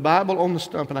 put the Bible on the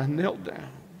stump, and I knelt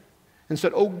down and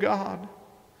said, "Oh God,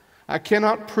 I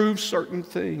cannot prove certain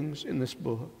things in this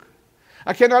book.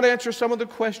 I cannot answer some of the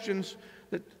questions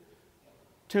that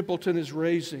Templeton is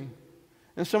raising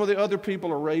and some of the other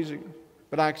people are raising,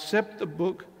 but I accept the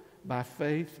book by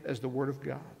faith as the Word of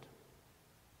God."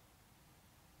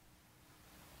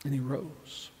 And he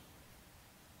rose.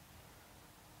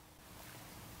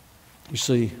 You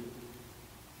see,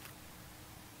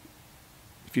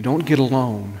 if you don't get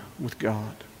alone with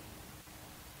God,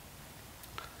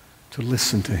 to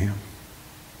listen to Him,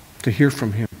 to hear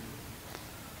from Him,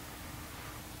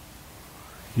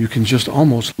 you can just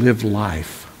almost live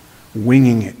life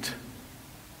winging it,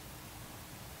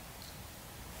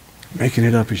 making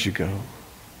it up as you go.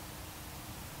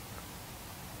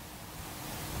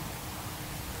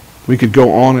 We could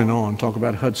go on and on, talk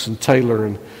about Hudson Taylor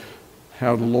and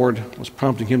how the Lord was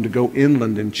prompting him to go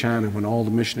inland in China when all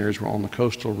the missionaries were on the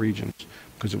coastal regions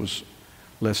because it was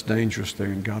less dangerous there,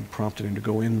 and God prompted him to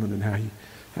go inland, and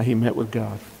how he met with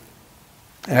God.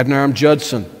 Adoniram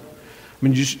Judson. I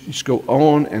mean, you just go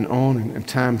on, and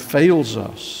time fails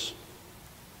us.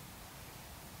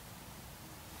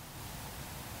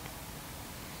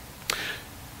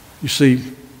 You see,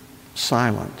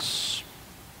 silence,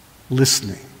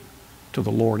 listening to the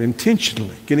Lord,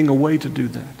 intentionally getting a way to do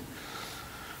that,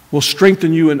 will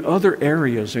strengthen you in other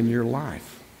areas in your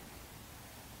life.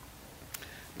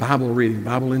 Bible reading,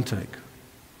 Bible intake,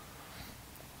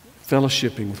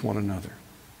 fellowshipping with one another,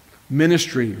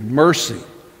 ministry, mercy,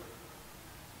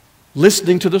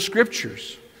 listening to the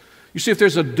Scriptures. You see, if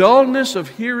there's a dullness of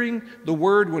hearing the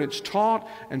Word when it's taught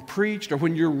and preached, or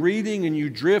when you're reading and you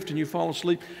drift and you fall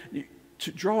asleep,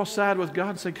 to draw aside with God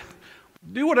and say, "God,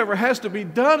 do whatever has to be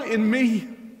done in me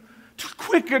to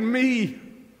quicken me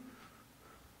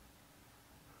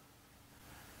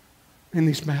in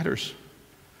these matters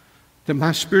that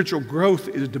my spiritual growth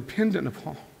is dependent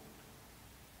upon."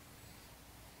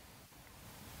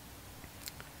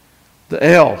 The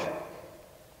L,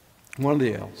 one of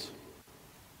the L's,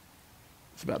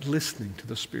 it's about listening to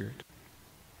the Spirit.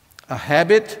 A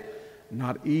habit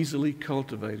not easily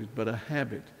cultivated, but a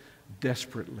habit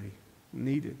desperately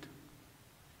needed.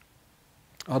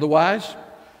 Otherwise,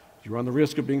 you run the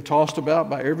risk of being tossed about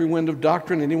by every wind of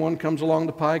doctrine. Anyone comes along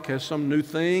the pike, has some new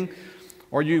thing,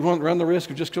 or you run the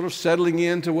risk of just sort of settling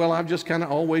into, well, I've just kind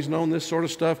of always known this sort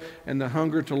of stuff, and the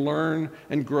hunger to learn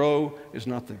and grow is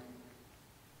not there.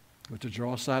 But to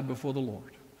draw aside before the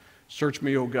Lord. Search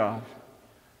me, O God.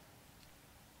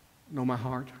 Know my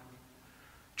heart.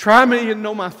 Try me and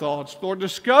know my thoughts. Lord,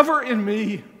 discover in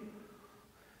me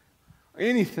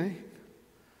anything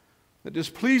that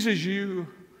displeases you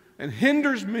and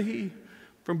hinders me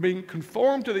from being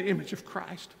conformed to the image of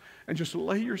Christ, and just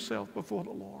lay yourself before the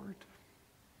Lord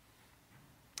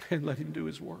and let Him do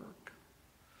His work.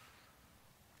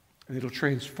 And it'll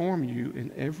transform you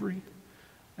in every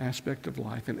aspect of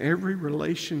life, in every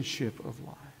relationship of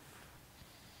life,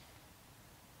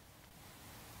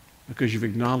 because you've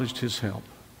acknowledged His help.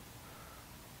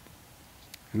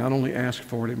 And not only asked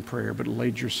for it in prayer, but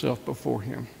laid yourself before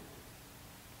Him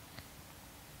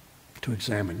to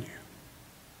examine you,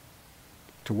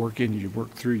 to work in you, work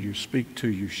through you, speak to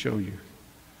you, show you.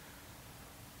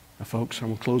 Now, folks, I'm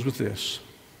going to close with this.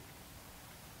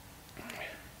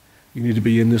 You need to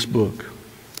be in this book.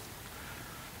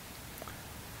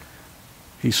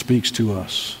 He speaks to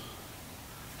us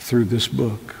through this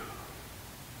book.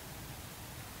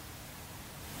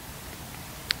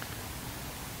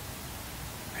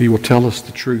 He will tell us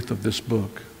the truth of this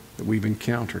book that we've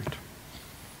encountered.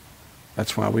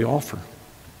 That's why we offer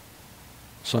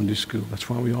Sunday school. That's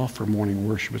why we offer morning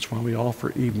worship. It's why we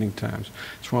offer evening times.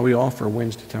 It's why we offer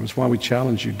Wednesday times. It's why we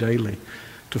challenge you daily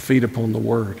to feed upon the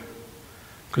Word.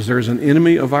 Because there is an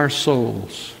enemy of our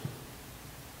souls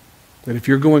that if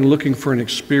you're going looking for an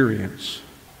experience,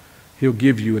 he'll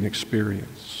give you an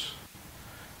experience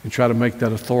and try to make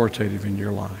that authoritative in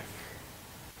your life.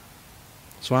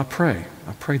 So I pray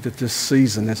that this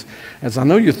season, as I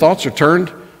know your thoughts are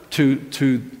turned to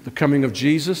the coming of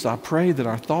Jesus, I pray that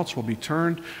our thoughts will be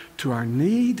turned to our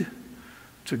need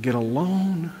to get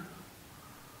alone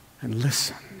and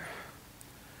listen.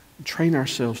 Train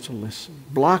ourselves to listen.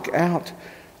 Block out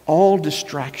all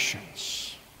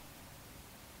distractions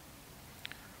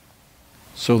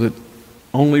so that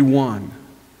only one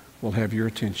will have your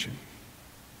attention.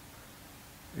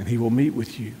 And He will meet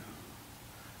with you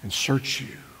and search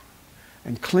you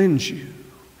and cleanse you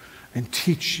and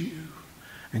teach you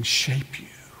and shape you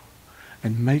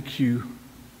and make you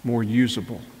more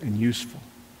usable and useful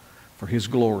for His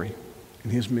glory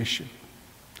and His mission.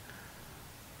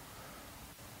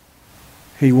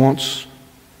 He wants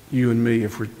you and me,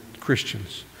 if we're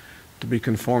Christians, to be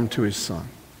conformed to His Son.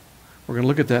 We're going to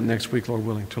look at that next week, Lord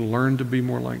willing, to learn to be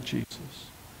more like Jesus.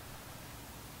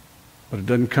 But it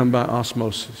doesn't come by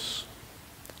osmosis.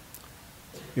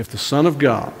 If the Son of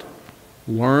God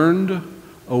learned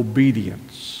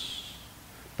obedience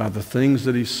by the things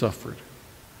that He suffered,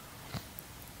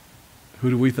 who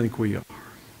do we think we are?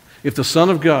 If the Son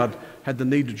of God had the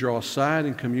need to draw aside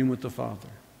and commune with the Father,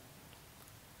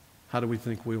 how do we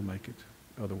think we'll make it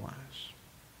otherwise?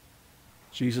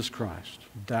 Jesus Christ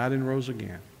died and rose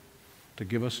again to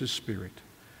give us His Spirit,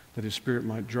 that His Spirit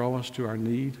might draw us to our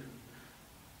need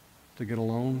to get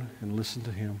alone and listen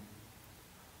to Him.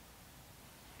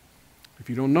 If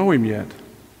you don't know Him yet,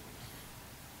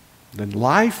 then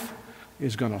life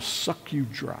is going to suck you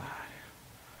dry.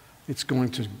 It's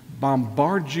going to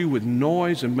bombard you with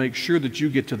noise and make sure that you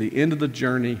get to the end of the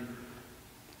journey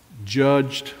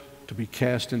judged to be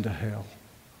cast into hell.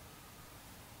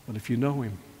 But if you know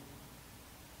Him,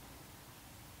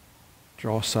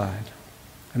 draw aside.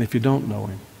 And if you don't know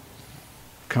Him,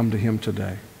 come to Him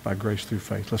today by grace through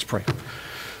faith. Let's pray.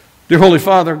 Dear Holy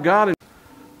Father, God,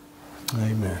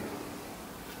 amen.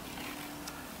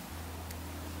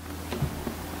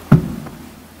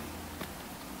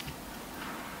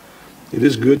 It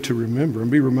is good to remember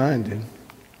and be reminded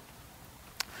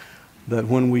that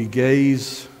when we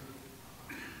gaze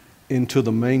into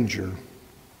the manger,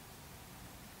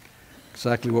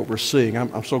 exactly what we're seeing.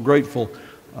 I'm so grateful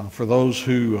for those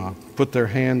who put their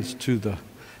hands to the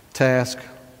task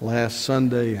last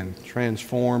Sunday and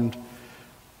transformed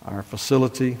our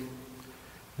facility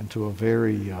into a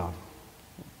very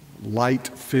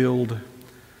light-filled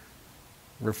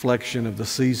reflection of the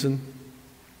season.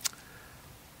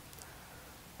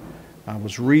 I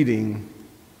was reading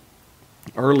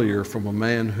earlier from a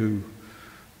man who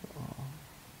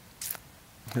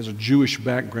has a Jewish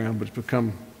background but has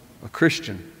become a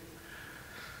Christian.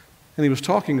 And he was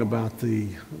talking about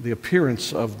the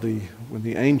appearance of when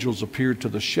the angels appeared to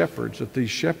the shepherds, that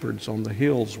these shepherds on the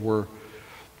hills were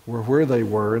where they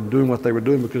were and doing what they were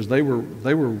doing because they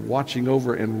were watching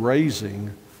over and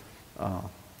raising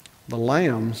the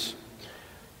lambs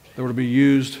that were to be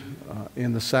used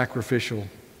in the sacrificial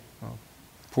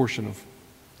portion of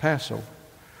Passover.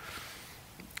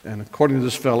 And according to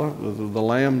this fellow, the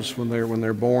lambs, when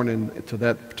they're born into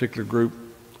that particular group,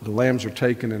 the lambs are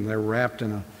taken and they're wrapped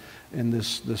in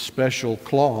this special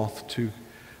cloth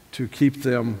to keep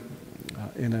them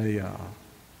in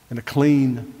a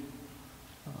clean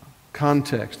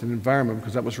context and environment,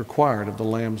 because that was required of the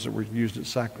lambs that were used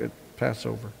at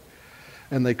Passover.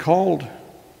 And they called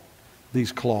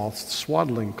these cloths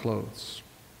swaddling clothes.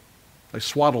 They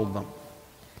swaddled them.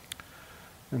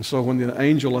 And so when the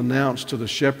angel announced to the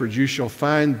shepherds, "You shall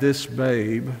find this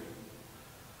babe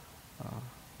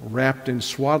wrapped in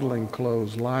swaddling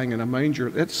clothes, lying in a manger,"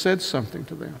 it said something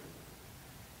to them.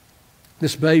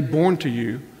 This babe born to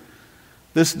you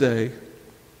this day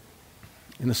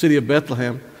in the city of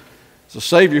Bethlehem is a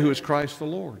Savior who is Christ the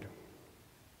Lord.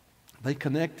 They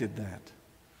connected that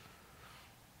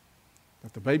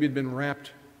the baby had been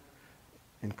wrapped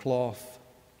in cloth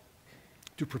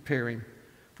to prepare him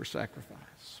for sacrifice.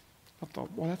 I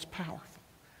thought, well, that's powerful.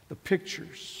 The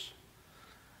pictures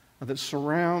that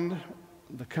surround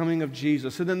the coming of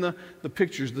Jesus, and then the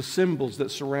pictures, the symbols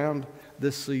that surround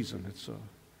this season. It's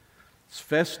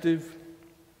festive.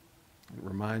 It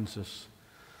reminds us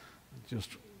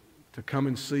just to come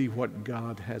and see what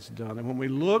God has done. And when we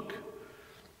look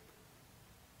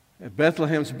at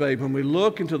Bethlehem's babe, when we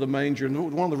look into the manger,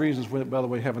 and one of the reasons, by the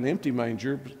way, we have an empty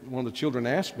manger, one of the children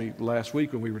asked me last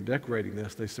week when we were decorating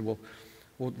this, they said, well,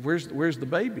 where's the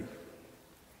baby?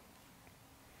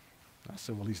 I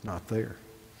said, well, he's not there.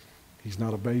 He's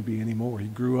not a baby anymore. He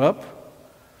grew up,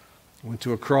 went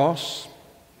to a cross,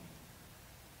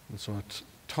 and so I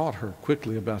taught her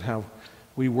quickly about how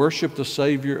we worship the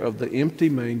Savior of the empty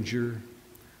manger,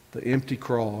 the empty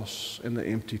cross, and the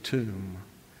empty tomb.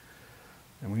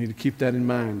 And we need to keep that in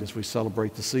mind as we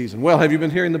celebrate the season. Well, have you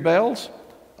been hearing the bells?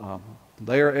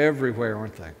 They are everywhere,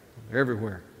 aren't they? They're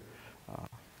everywhere.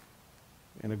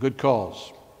 And a good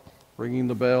cause. Ringing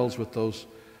the bells with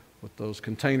those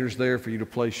containers there for you to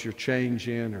place your change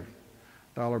in or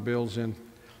dollar bills in.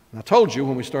 And I told you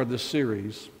when we started this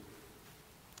series,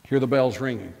 hear the bells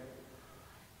ringing.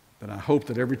 That I hope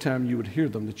that every time you would hear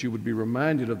them, that you would be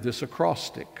reminded of this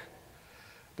acrostic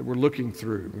that we're looking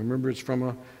through. Remember,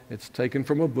 it's taken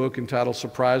from a book entitled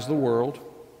Surprise the World.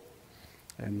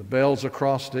 And the B.E.L.L.S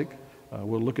acrostic,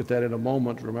 we'll look at that in a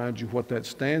moment to remind you what that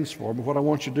stands for. But what I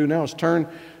want you to do now is turn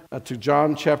to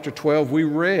John chapter 12. We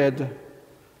read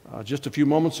just a few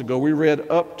moments ago, we read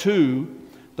up to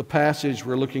the passage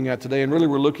we're looking at today. And really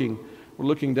we're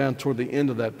looking down toward the end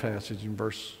of that passage in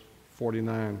verse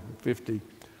 49 and 50.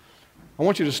 I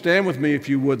want you to stand with me if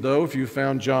you would, though, if you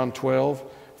found John 12,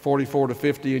 44 to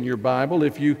 50 in your Bible.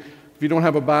 If you don't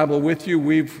have a Bible with you,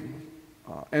 we've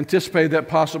anticipated that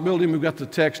possibility. We've got the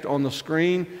text on the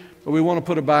screen, but we want to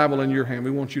put a Bible in your hand.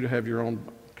 We want you to have your own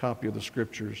copy of the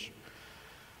Scriptures.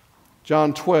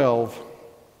 John 12,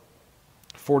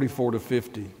 44 to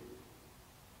 50.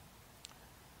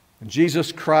 And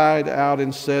Jesus cried out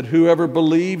and said, "Whoever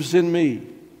believes in me,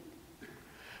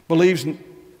 believes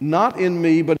not in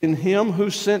me, but in him who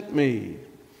sent me.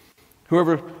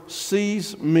 Whoever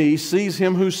sees me, sees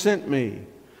him who sent me.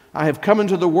 I have come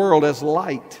into the world as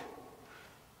light,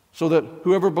 so that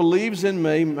whoever believes in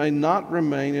me may not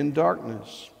remain in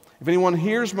darkness. If anyone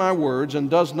hears my words and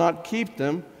does not keep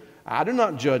them, I do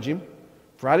not judge him,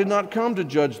 for I did not come to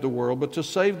judge the world, but to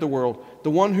save the world. The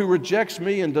one who rejects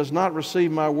me and does not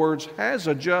receive my words has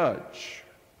a judge.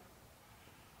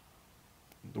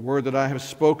 The word that I have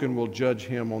spoken will judge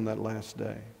him on that last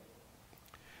day.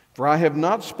 For I have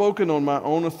not spoken on my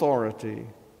own authority,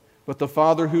 but the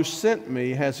Father who sent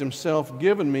me has himself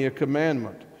given me a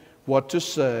commandment, what to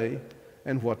say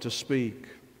and what to speak.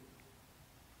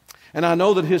 And I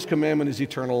know that his commandment is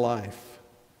eternal life.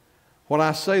 What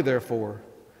I say, therefore,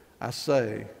 I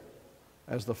say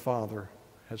as the Father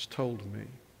has told me."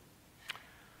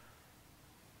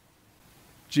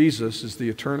 Jesus is the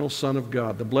eternal Son of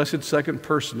God, the blessed second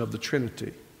person of the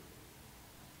Trinity.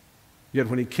 Yet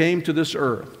when he came to this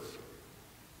earth,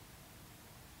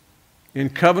 in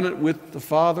covenant with the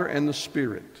Father and the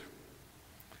Spirit,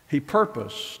 he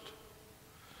purposed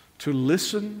to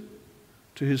listen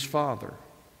to his Father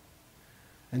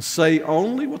and say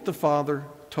only what the Father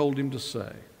told him to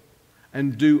say,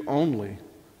 and do only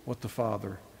what the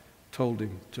Father told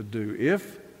him to do.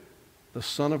 If the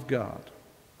Son of God,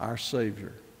 our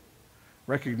Savior,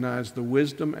 recognized the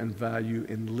wisdom and value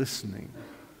in listening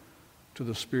to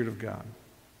the Spirit of God,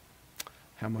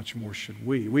 how much more should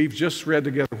we? We've just read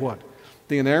together what?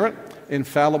 The inerrant,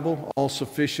 infallible,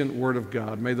 all-sufficient Word of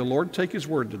God. May the Lord take His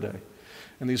Word today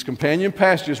and these companion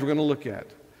passages we're going to look at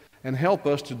and help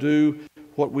us to do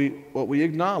what we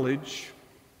acknowledge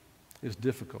is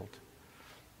difficult.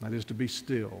 That is to be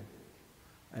still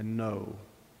and know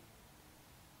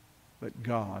that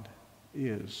God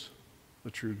is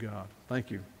the true God.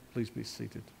 Thank you. Please be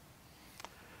seated.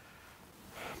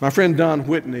 My friend Don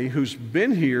Whitney, who's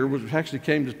been here, actually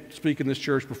came to speak in this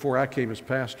church before I came as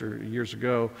pastor years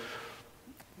ago,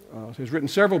 has written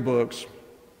several books.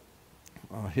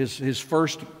 His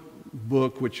first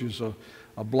book, which is a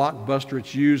blockbuster,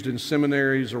 it's used in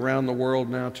seminaries around the world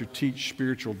now to teach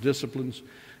spiritual disciplines.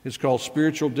 It's called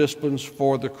Spiritual Disciplines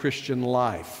for the Christian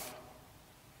Life.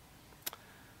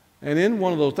 And in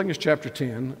one of those, I think it's chapter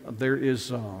 10, there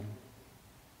is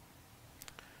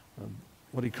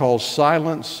what he calls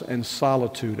silence and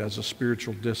solitude as a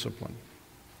spiritual discipline.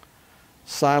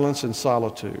 Silence and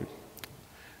solitude.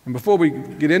 And before we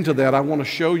get into that, I want to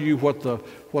show you what the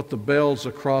B.E.L.L.S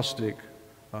acrostic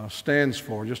stands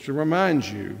for, just to remind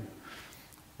you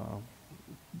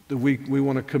that we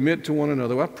want to commit to one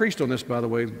another. I preached on this, by the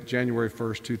way, January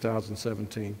 1st,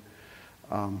 2017.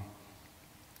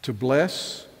 To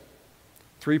bless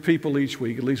 3 people each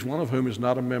week, at least one of whom is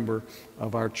not a member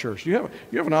of our church. You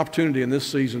have an opportunity in this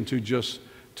season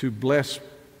to bless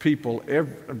people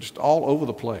just all over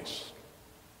the place.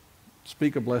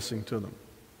 Speak a blessing to them.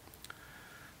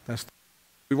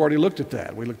 We've already looked at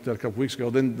that. We looked at that a couple weeks ago.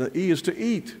 Then the E is to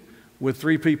eat with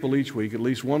 3 people each week, at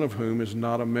least one of whom is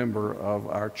not a member of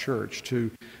our church.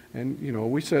 And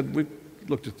we said, we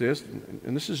looked at this,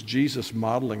 and this is Jesus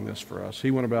modeling this for us.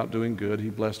 He went about doing good. He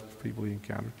blessed people he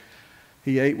encountered.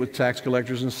 He ate with tax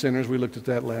collectors and sinners. We looked at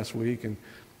that last week.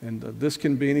 And this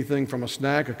can be anything from a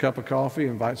snack, a cup of coffee,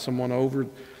 invite someone over.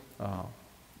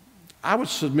 I would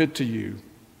submit to you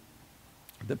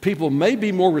that people may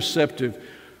be more receptive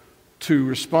to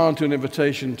respond to an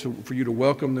invitation for you to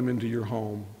welcome them into your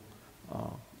home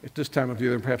at this time of year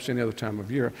than perhaps any other time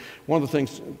of year. One of the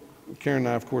things, Karen and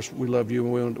I, of course, we love you,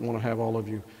 and we want to have all of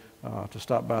you to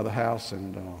stop by the house,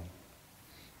 and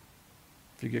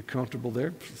if you get comfortable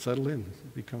there, settle in,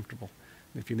 be comfortable.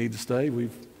 And if you need to stay,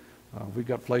 we've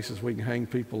got places we can hang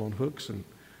people on hooks and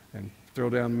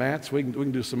throw down mats. We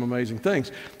can do some amazing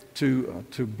things to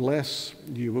bless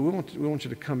you. But we want you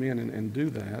to come in and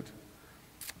do that.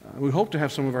 We hope to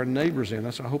have some of our neighbors in.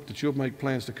 I hope that you'll make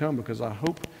plans to come, because I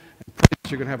hope and pray that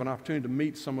you're going to have an opportunity to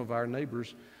meet some of our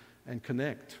neighbors and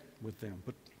connect with them.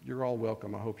 But you're all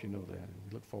welcome. I hope you know that, and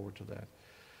we look forward to that.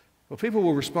 Well, people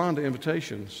will respond to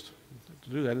invitations to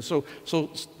do that. And so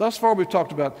thus far we've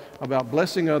talked about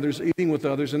blessing others, eating with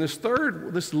others. And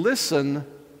this listen,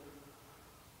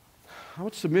 I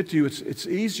would submit to you, it's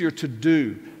easier to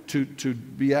do, to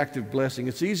be active blessing.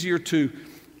 It's easier to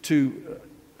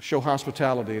show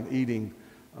hospitality and eating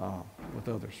with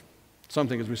others.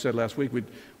 Something, as we said last week, we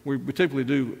typically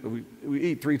do, we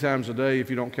eat 3 times a day if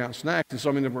you don't count snacks. And so,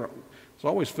 I mean, there's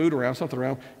always food around, something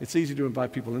around. It's easy to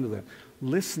invite people into that.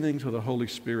 Listening to the Holy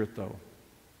Spirit, though,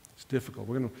 it's difficult.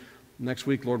 We're going to, next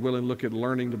week, Lord willing, look at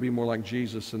learning to be more like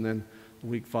Jesus, and then the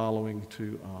week following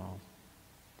to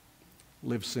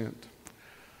live sent.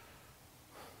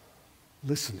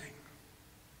 Listening.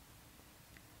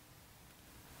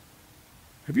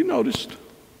 Have you noticed?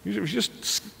 You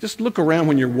just look around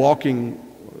when you're walking,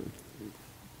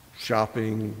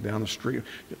 shopping down the street.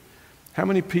 How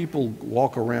many people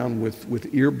walk around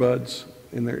with earbuds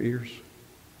in their ears?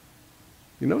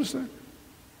 You notice that?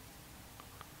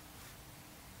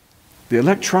 The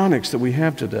electronics that we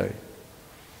have today.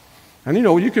 And you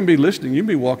know, you can be listening. You can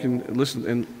be walking,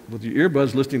 listening with your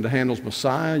earbuds, listening to Handel's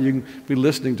Messiah. You can be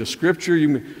listening to Scripture.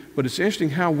 But it's interesting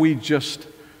how we just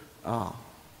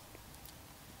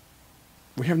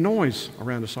we have noise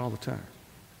around us all the time.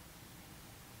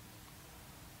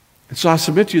 And so I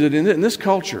submit to you that in this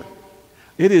culture,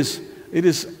 it is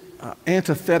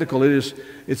antithetical.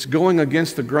 It's going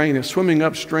against the grain. It's swimming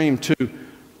upstream to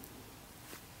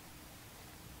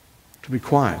be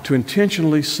quiet, to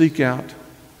intentionally seek out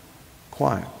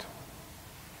quiet,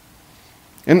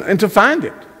 and to find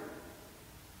it.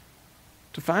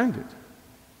 To find it.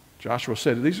 Joshua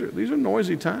said, these are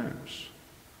noisy times.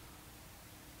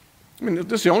 I mean,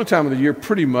 this is the only time of the year,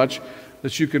 pretty much,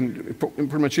 that you can,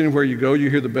 pretty much anywhere you go,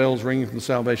 you hear the bells ringing from the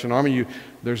Salvation Army.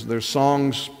 There's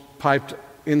songs piped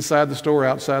inside the store,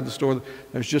 outside the store.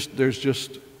 There's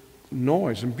just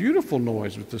noise, and beautiful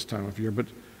noise at this time of year. But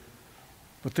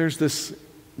there's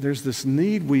this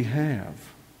need we have.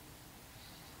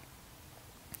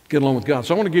 Get along with God.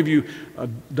 So I want to give you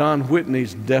Don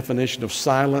Whitney's definition of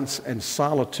silence and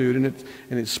solitude,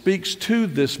 and it speaks to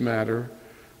this matter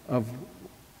of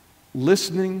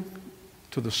listening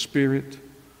to the Spirit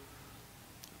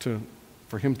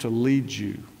for Him to lead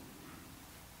you.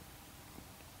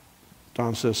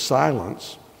 Don says,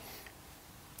 silence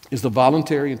is the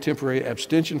voluntary and temporary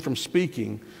abstention from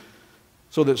speaking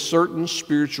so that certain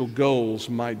spiritual goals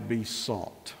might be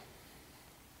sought.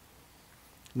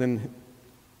 And then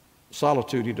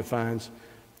solitude he defines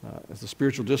as the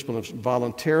spiritual discipline of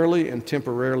voluntarily and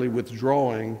temporarily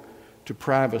withdrawing to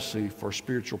privacy for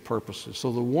spiritual purposes.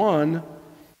 So the one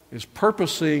is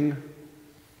purposing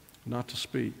not to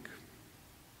speak.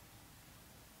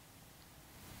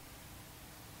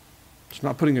 It's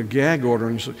not putting a gag order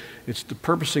on you. It's the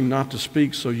purposing not to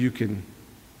speak so you can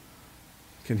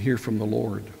hear from the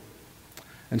Lord.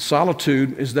 And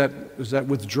solitude is that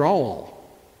withdrawal.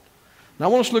 Now I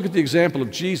want us to look at the example of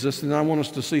Jesus, and I want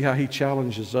us to see how He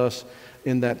challenges us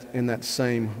in that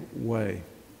same way.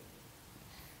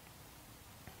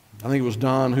 I think it was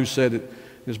Don who said in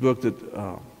his book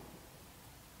that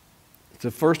to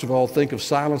first of all think of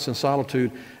silence and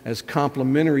solitude as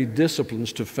complementary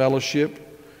disciplines to fellowship,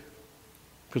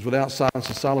 because without silence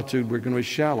and solitude we're going to be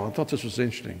shallow. I thought this was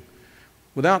interesting.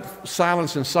 Without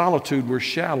silence and solitude we're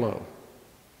shallow.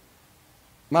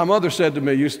 My mother said to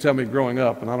me, used to tell me growing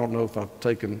up, and I don't know if I've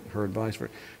taken her advice for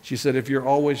it, she said, if you're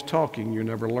always talking, you're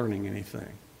never learning anything.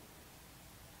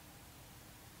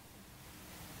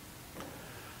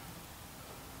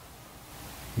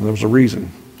 And there was a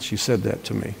reason she said that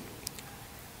to me.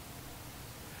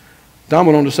 Don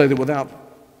went on to say that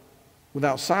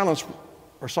without silence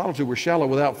or solitude, we're shallow.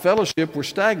 Without fellowship, we're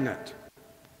stagnant.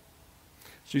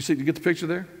 So you get the picture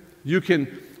there? You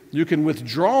can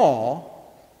withdraw.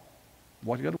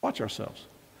 Well, you got to watch ourselves.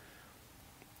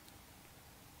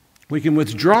 We can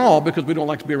withdraw because we don't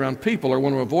like to be around people or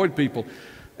want to avoid people.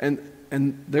 And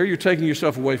there you're taking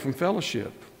yourself away from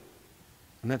fellowship.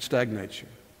 And that stagnates you.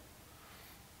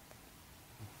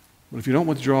 But if you don't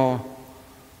withdraw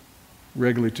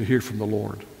regularly to hear from the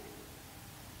Lord,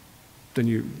 then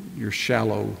you're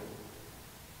shallow.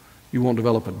 You won't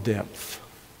develop a depth.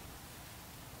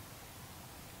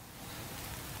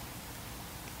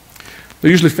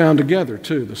 They're usually found together,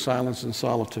 too, the silence and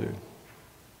solitude.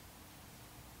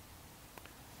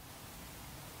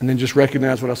 And then just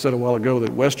recognize what I said a while ago,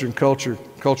 that Western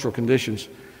cultural conditions,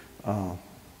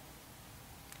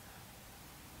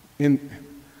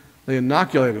 they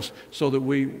inoculate us so that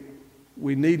we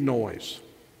need noise.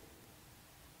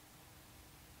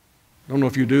 don't know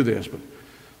if you do this, but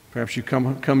perhaps you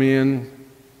come in,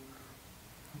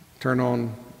 turn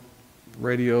on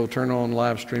radio, turn on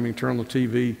live streaming, turn on the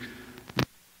TV,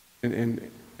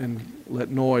 and let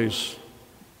noise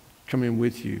come in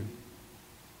with you.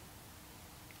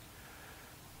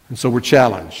 And so we're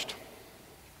challenged.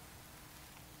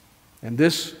 And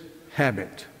this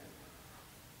habit,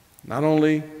 not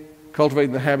only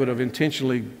cultivating the habit of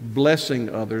intentionally blessing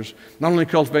others, not only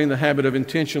cultivating the habit of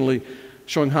intentionally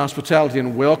showing hospitality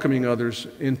and welcoming others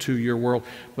into your world,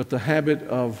 but the habit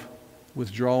of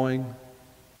withdrawing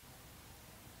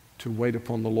to wait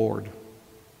upon the Lord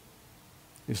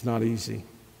is not easy.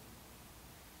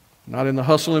 Not in the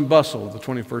hustle and bustle of the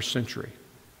 21st century.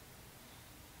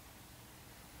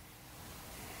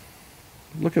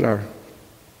 Look at our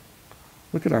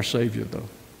Savior, though.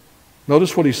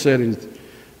 Notice what he said in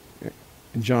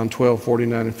John 12,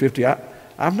 49 and 50.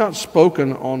 I've not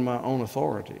spoken on my own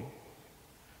authority,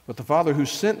 but the Father who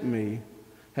sent me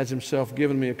has himself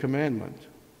given me a commandment,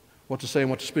 what to say and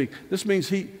what to speak. This means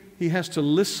he has to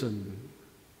listen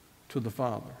to the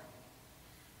Father.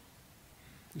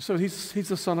 So he's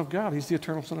the Son of God. He's the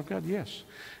eternal Son of God, yes.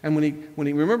 And when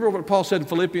he remember what Paul said in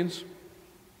Philippians?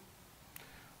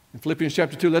 In Philippians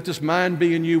chapter 2, let this mind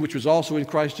be in you, which was also in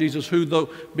Christ Jesus, who, though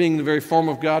being the very form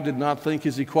of God, did not think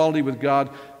his equality with God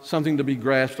something to be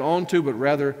grasped onto, but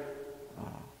rather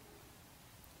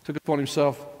took upon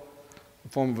himself the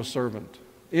form of a servant,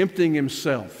 emptying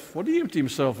himself. What did he empty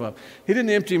himself of? He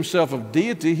didn't empty himself of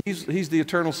deity. He's the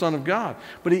eternal Son of God.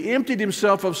 But he emptied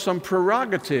himself of some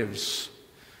prerogatives,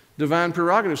 divine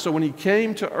prerogatives. So when he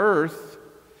came to earth,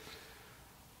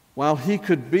 while he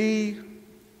could be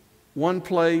one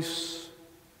place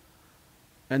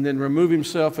and then remove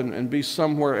himself and be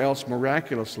somewhere else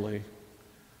miraculously,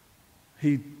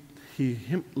 he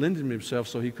limited himself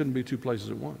so he couldn't be two places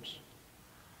at once.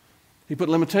 He put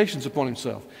limitations upon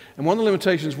himself. And one of the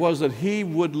limitations was that he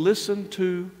would listen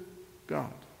to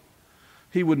God.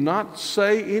 He would not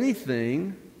say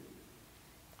anything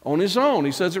on his own.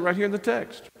 He says it right here in the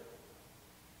text.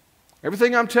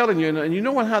 Everything I'm telling you, and you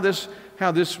know how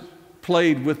this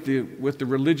played with the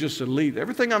religious elite.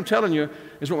 Everything I'm telling you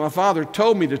is what my Father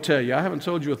told me to tell you. I haven't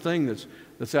told you a thing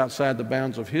that's outside the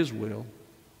bounds of his will,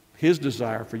 his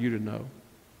desire for you to know.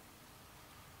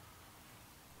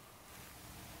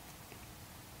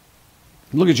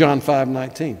 Look at John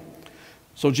 5:19.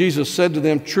 So Jesus said to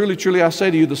them, truly, truly, I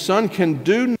say to you, the Son can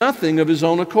do nothing of his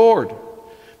own accord,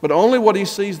 but only what he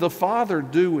sees the Father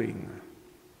doing.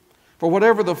 For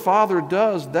whatever the Father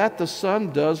does, that the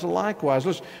Son does likewise.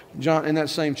 Listen, John, in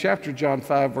that same chapter, John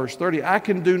 5, verse 30, I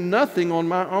can do nothing on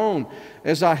my own.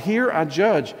 As I hear, I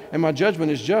judge, and my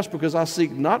judgment is just, because I seek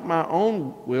not my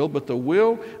own will, but the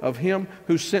will of him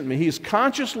who sent me. He is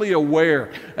consciously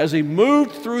aware, as he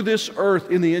moved through this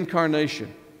earth in the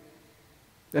incarnation,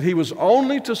 that he was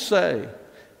only to say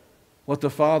what the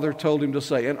Father told him to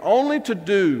say, and only to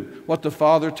do what the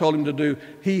Father told him to do.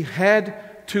 He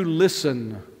had to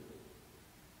listen.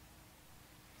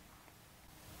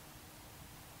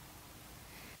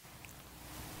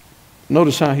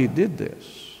 Notice how he did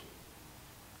this.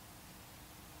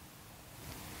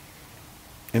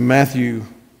 In Matthew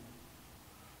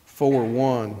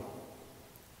 4:1,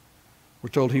 we're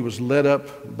told he was led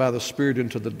up by the Spirit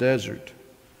into the desert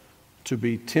to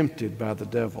be tempted by the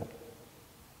devil.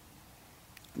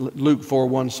 Luke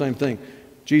 4:1, same thing.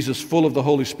 Jesus, full of the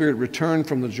Holy Spirit, returned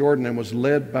from the Jordan and was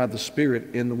led by the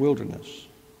Spirit in the wilderness.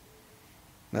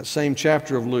 That same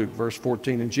chapter of Luke, verse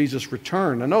 14, and Jesus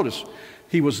returned. Now notice,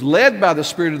 he was led by the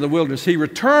Spirit in the wilderness. He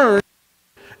returned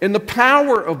in the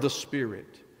power of the Spirit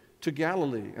to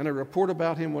Galilee, and a report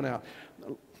about him went out.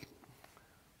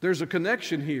 There's a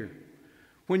connection here.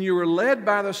 When you were led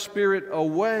by the Spirit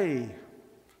away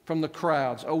from the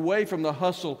crowds, away from the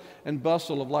hustle and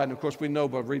bustle of life. And of course, we know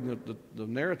by reading the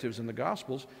narratives in the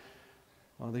Gospels,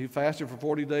 he fasted for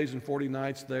 40 days and 40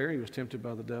 nights there. He was tempted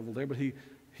by the devil there, but he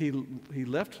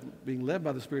left being led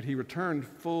by the Spirit. He returned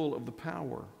full of the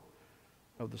power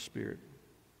of the Spirit.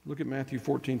 Look at Matthew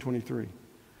 14:23.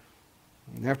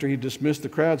 And after he dismissed the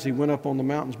crowds, he went up on the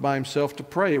mountains by himself to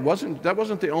pray. That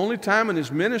wasn't the only time in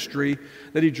his ministry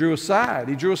that he drew aside.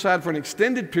 He drew aside for an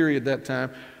extended period that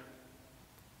time.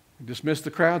 He dismissed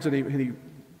the crowds and he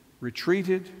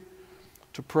retreated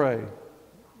to pray.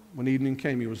 When evening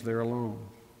came, he was there alone.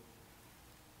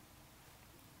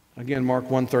 Again, Mark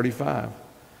 1:35.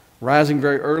 Rising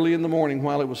very early in the morning,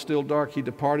 while it was still dark, he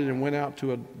departed and went out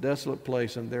to a desolate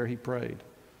place, and there he prayed.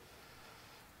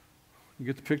 You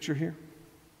get the picture here?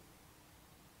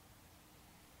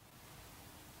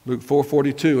 Luke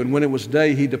 4:42, and when it was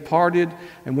day, he departed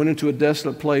and went into a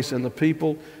desolate place, and the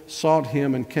people sought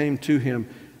him and came to him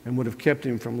and would have kept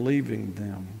him from leaving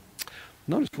them.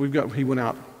 Notice he went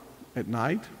out at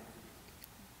night,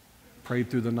 prayed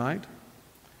through the night.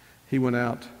 He went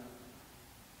out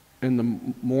in the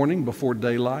morning before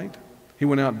daylight. He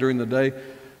went out during the day.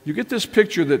 You get this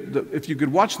picture that if you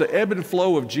could watch the ebb and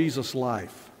flow of Jesus'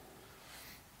 life,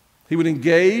 he would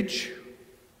engage,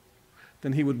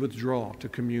 then he would withdraw to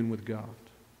commune with God.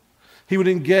 He would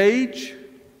engage,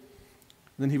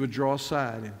 then he would draw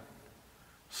aside and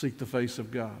seek the face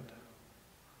of God.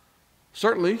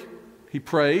 Certainly, he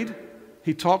prayed,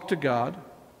 he talked to God,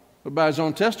 but by his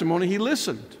own testimony, he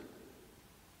listened.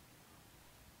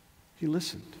 He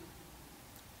listened.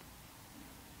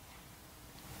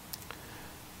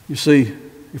 You see,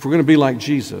 if we're going to be like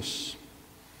Jesus,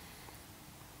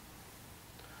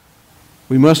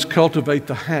 we must cultivate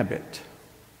the habit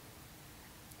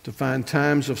to find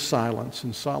times of silence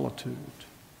and solitude,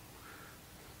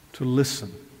 to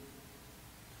listen,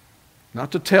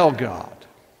 not to tell God,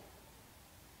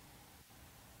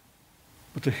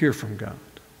 but to hear from God.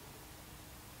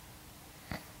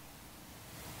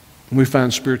 And we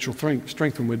find spiritual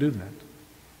strength when we do that.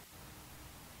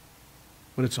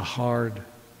 But it's a hard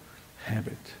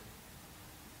habit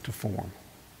to form.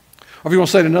 Or if you want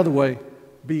to say it another way,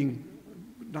 being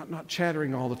not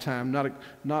chattering all the time,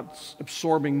 not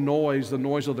absorbing noise, the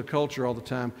noise of the culture all the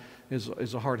time,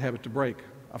 is a hard habit to break.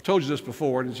 I've told you this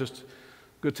before, and it's just a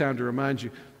good time to remind you.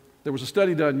 There was a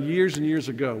study done years and years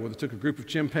ago where they took a group of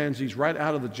chimpanzees right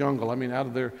out of the jungle, out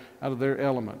of their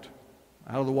element,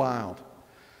 out of the wild,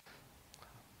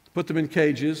 put them in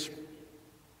cages,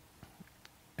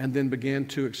 and then began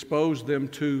to expose them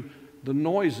to the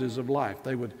noises of life.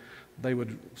 They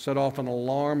would set off an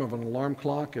alarm of an alarm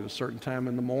clock at a certain time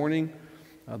in the morning.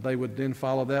 They would then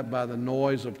follow that by the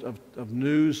noise of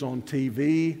news on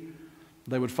TV.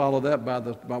 They would follow that by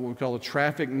what we call the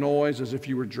traffic noise, as if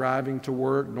you were driving to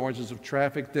work, noises of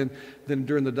traffic. Then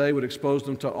during the day would expose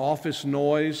them to office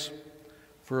noise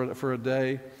for a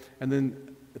day. And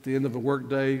then at the end of a work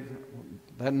day,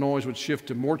 that noise would shift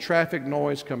to more traffic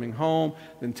noise coming home,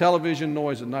 then television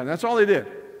noise at night. And that's all they did.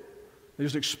 They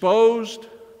just exposed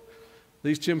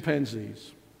these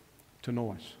chimpanzees to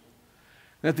noise.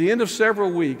 And at the end of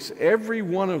several weeks, every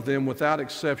one of them, without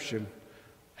exception,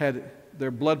 had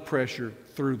their blood pressure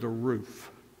through the roof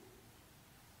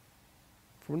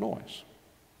from noise.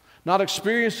 Not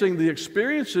experiencing the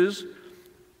experiences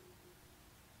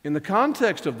in the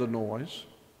context of the noise,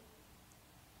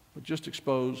 but just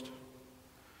exposed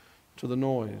to the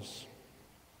noise.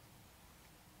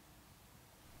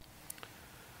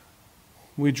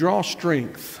 We draw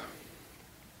strength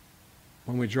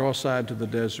when we draw aside to the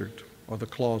desert or the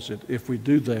closet, if we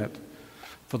do that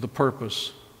for the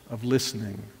purpose of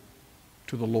listening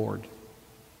to the Lord.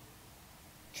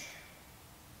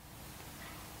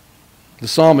 The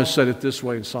psalmist said it this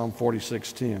way in Psalm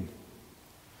 46:10.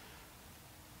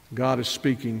 God is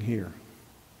speaking here.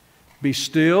 Be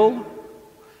still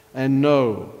and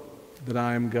know that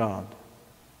I am God.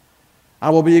 I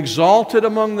will be exalted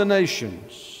among the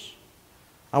nations.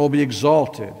 I will be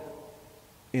exalted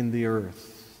in the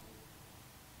earth.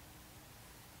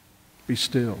 Be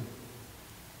still.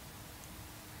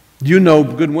 You know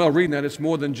good and well reading that it's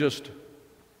more than just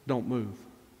don't move.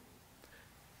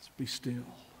 It's be still.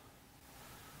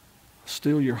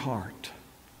 Still your heart.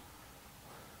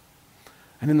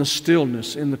 And in the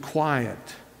stillness, in the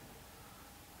quiet,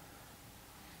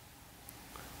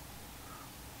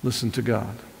 listen to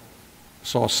God. I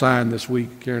saw a sign this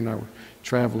week. Karen and I were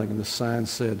traveling, and the sign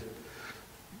said,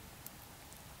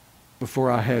 before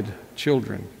I had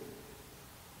children,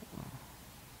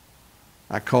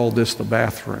 I called this the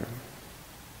bathroom.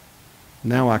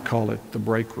 Now I call it the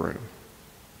break room.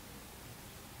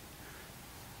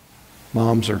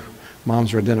 Moms are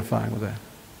identifying with that,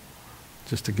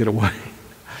 just to get away.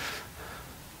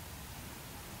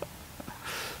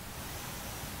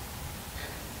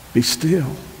 Be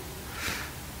still.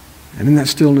 And in that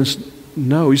stillness,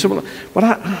 know. You say, well, but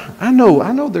I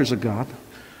know there's a God.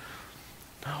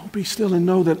 No, be still and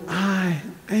know that I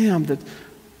am, that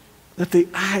the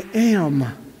I am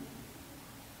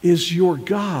is your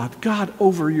God. God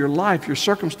over your life, your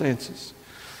circumstances.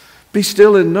 Be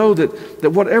still and know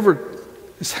that whatever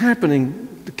is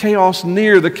happening, the chaos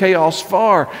near, the chaos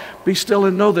far, be still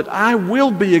and know that I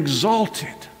will be exalted.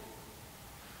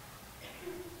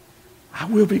 I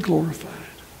will be glorified.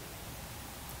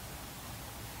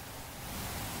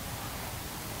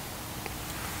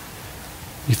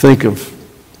 You think of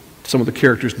some of the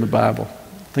characters in the Bible.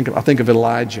 I think of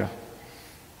Elijah.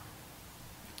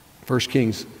 1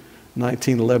 Kings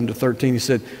 19:11-13, he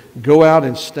said, "Go out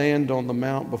and stand on the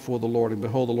mount before the Lord, and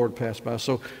behold, the Lord passed by."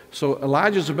 So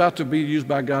Elijah's about to be used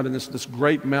by God in this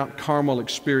great Mount Carmel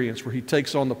experience where he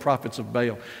takes on the prophets of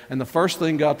Baal. And the first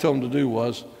thing God told him to do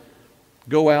was,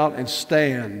 go out and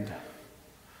stand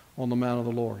on the mount of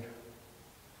the Lord.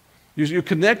 You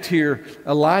connect here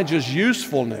Elijah's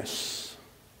usefulness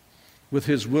with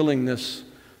his willingness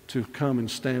to come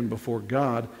and stand before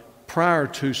God prior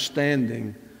to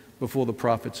standing before the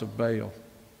prophets of Baal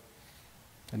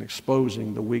and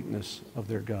exposing the weakness of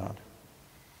their God.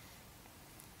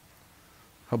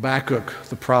 Habakkuk,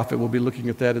 the prophet, we'll be looking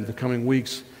at that in the coming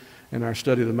weeks in our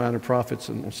study of the minor prophets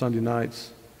on Sunday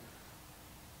nights.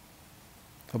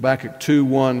 Habakkuk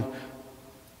 2:1, the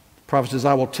prophet says,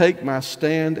 "I will take my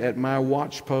stand at my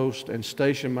watchpost and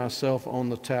station myself on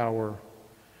the tower,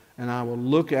 and I will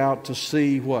look out to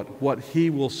see what he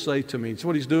will say to me." See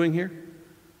what he's doing here?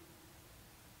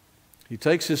 He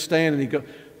takes his stand and he goes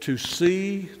to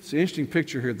see. It's an interesting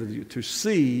picture here, to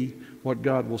see what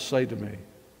God will say to me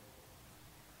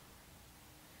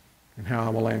and how I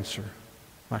will answer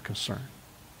my concern.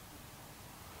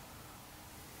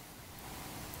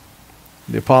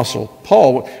 The Apostle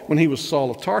Paul, when he was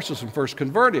Saul of Tarsus and first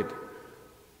converted,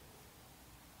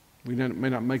 we may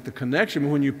not make the connection,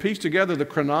 but when you piece together the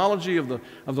chronology of the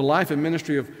life and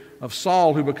ministry of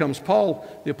Saul, who becomes Paul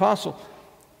the Apostle,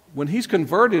 when he's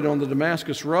converted on the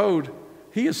Damascus Road,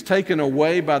 he is taken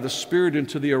away by the Spirit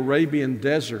into the Arabian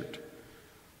desert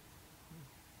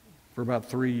for about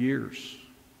 3 years.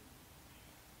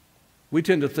 We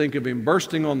tend to think of him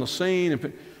bursting on the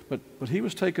scene, but he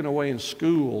was taken away and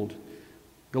schooled.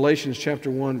 Galatians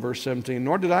chapter 1, verse 17,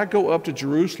 "Nor did I go up to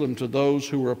Jerusalem to those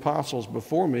who were apostles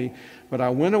before me, but I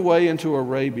went away into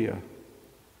Arabia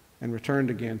and returned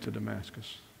again to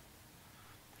Damascus."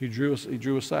 He drew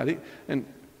aside. And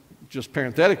just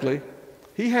parenthetically,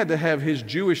 he had to have his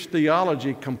Jewish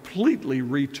theology completely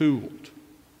retooled.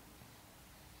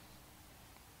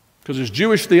 Because his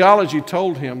Jewish theology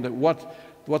told him that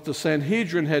what the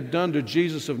Sanhedrin had done to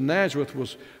Jesus of Nazareth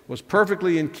was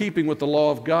perfectly in keeping with the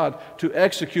law of God to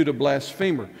execute a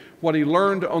blasphemer. What he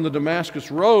learned on the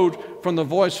Damascus Road from the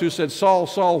voice who said, "Saul,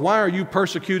 Saul, why are you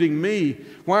persecuting me?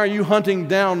 Why are you hunting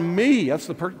down me?" That's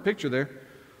the picture there.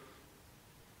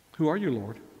 "Who are you,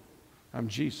 Lord?" "I'm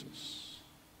Jesus."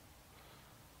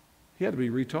 He had to be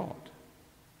retaught.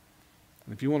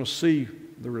 And if you want to see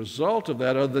the result of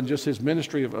that, other than just his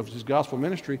ministry, of his gospel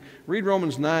ministry, read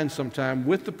Romans 9 sometime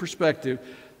with the perspective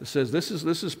that says this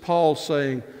is Paul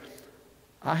saying,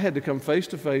 I had to come face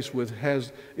to face with,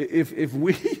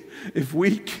 if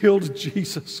we killed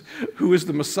Jesus, who is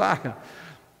the Messiah,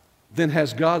 then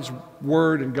has God's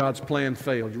word and God's plan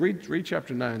failed? Read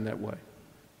chapter 9 that way.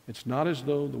 It's not as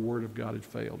though the word of God had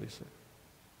failed, he said.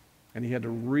 And he had to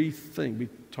rethink, be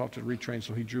taught to retrain,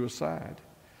 so he drew aside.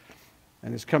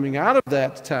 And his coming out of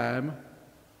that time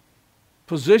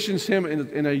positions him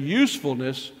in a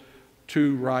usefulness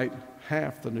to write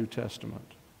half the New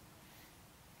Testament.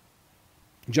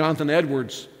 Jonathan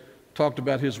Edwards talked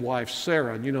about his wife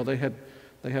Sarah, and you know they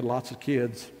had lots of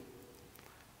kids.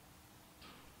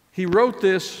 He wrote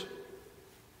this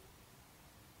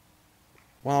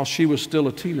while she was still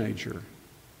a teenager.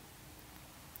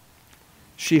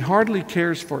 She hardly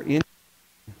cares for anything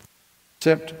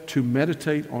except to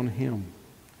meditate on him.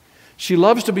 She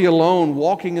loves to be alone,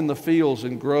 walking in the fields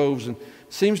and groves, and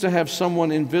seems to have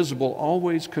someone invisible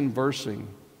always conversing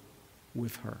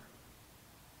with her.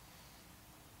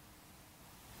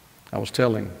 I was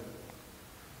telling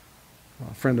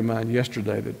a friend of mine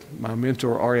yesterday that my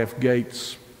mentor, R.F.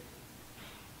 Gates,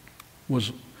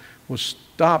 was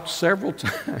stopped several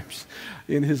times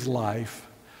in his life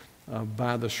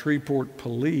by the Shreveport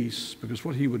police, because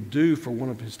what he would do for one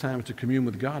of his times to commune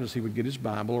with God is he would get his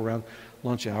Bible around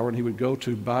lunch hour and he would go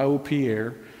to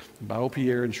B.E.L.L.S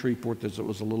in Shreveport. There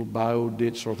was a little bayou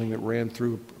ditch sort of thing that ran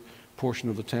through a portion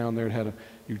of the town there. It had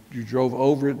you drove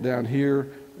over it down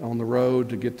here on the road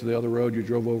to get to the other road. You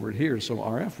drove over it here. So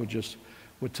RF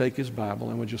would take his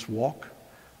Bible and would just walk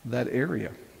that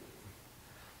area.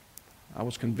 I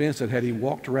was convinced that had he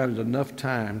walked around it enough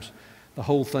times, the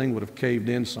whole thing would have caved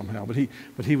in somehow.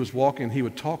 But he was walking, he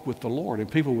would talk with the Lord, and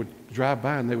people would drive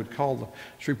by and they would call the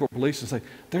Shreveport police and say,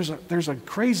 there's a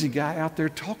crazy guy out there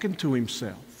talking to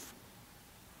himself.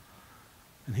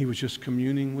 And he was just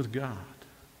communing with God.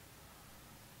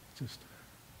 Just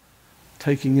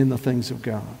taking in the things of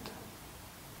God.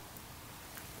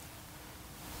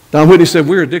 Don Whitney said,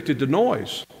 we're addicted to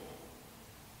noise.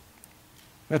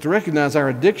 We have to recognize our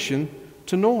addiction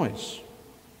to noise.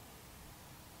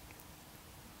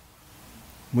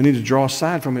 We need to draw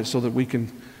aside from it so that we can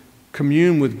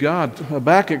commune with God.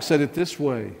 Habakkuk said it this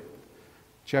way,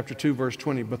 chapter 2, verse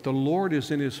 20, "But the Lord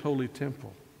is in his holy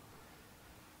temple.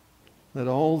 Let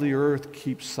all the earth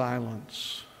keep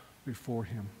silence before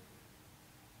him."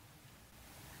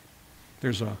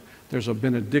 There's a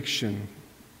benediction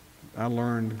I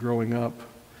learned growing up.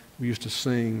 We used to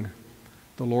sing,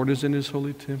 "The Lord is in his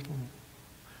holy temple.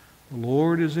 The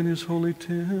Lord is in his holy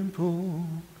temple.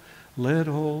 Let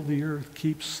all the earth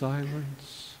keep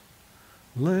silence.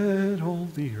 Let all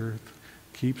the earth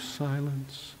keep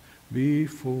silence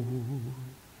before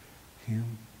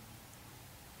him."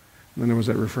 And then there was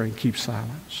that refrain, "Keep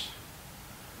silence.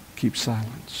 Keep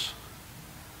silence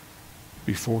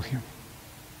before him."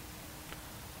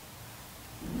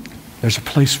 There's a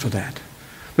place for that.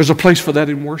 There's a place for that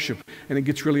in worship. And it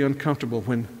gets really uncomfortable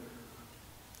when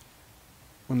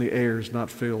the air is not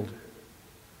filled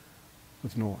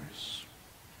with noise.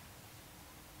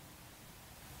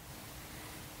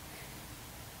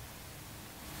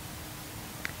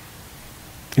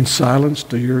 In silence,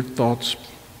 do your thoughts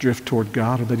drift toward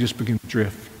God, or they just begin to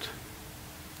drift?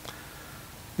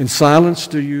 In silence,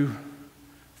 do you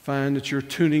find that you're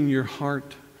tuning your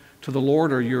heart to the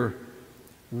Lord, or you're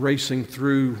racing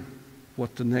through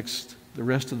what the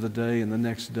rest of the day and the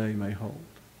next day may hold?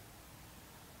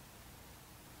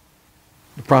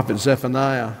 The prophet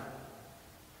Zephaniah,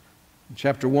 in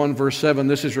chapter 1, verse 7,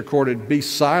 this is recorded, "Be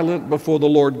silent before the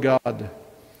Lord God,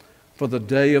 for the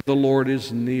day of the Lord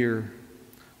is near.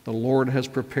 The Lord has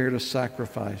prepared a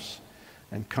sacrifice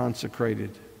and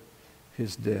consecrated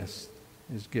his guests."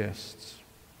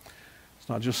 It's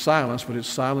not just silence, but it's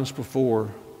silence before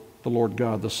the Lord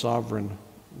God, the sovereign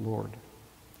Lord.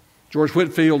 George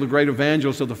Whitefield, the great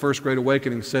evangelist of the First Great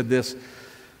Awakening, said this,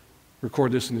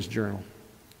 record this in his journal: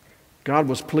 "God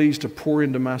was pleased to pour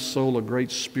into my soul a great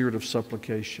spirit of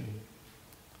supplication,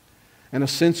 and a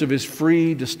sense of his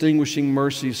free, distinguishing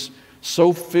mercies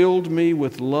so filled me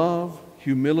with love,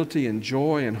 humility, and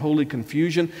joy, and holy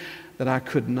confusion that I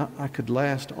could at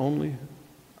last only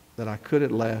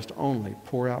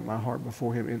pour out my heart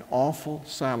before him in awful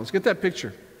silence." Get that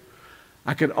picture.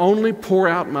 I could only pour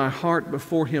out my heart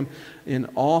before him in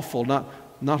awful,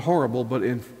 not horrible, but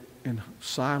in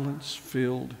silence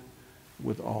filled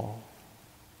with awe.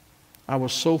 I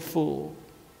was so full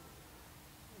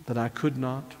that I could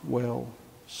not well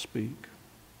speak.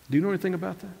 Do you know anything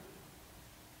about that?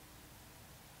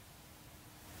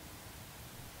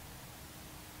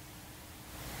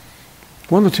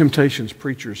 One of the temptations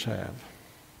preachers have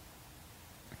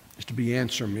is to be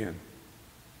answer men.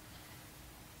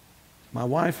 My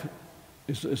wife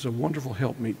is a wonderful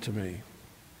helpmeet to me.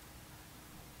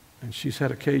 And she's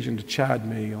had occasion to chide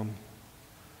me on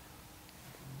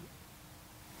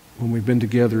when we've been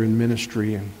together in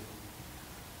ministry, and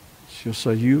she'll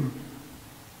say, you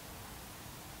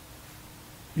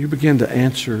began to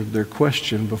answer their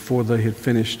question before they had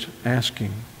finished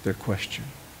asking their question.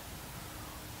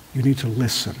 You need to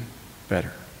listen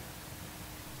better.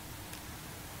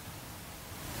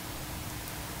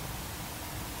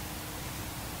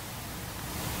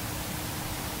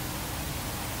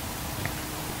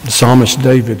 The psalmist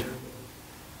David,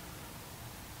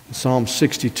 in Psalm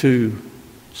 62,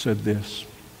 said this,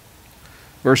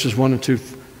 verses 1 and 2,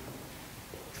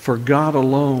 "For God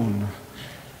alone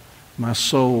my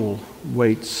soul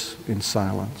waits in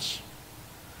silence.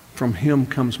 From him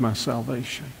comes my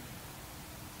salvation.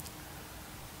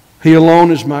 He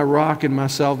alone is my rock and my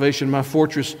salvation, my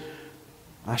fortress.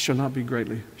 I shall not be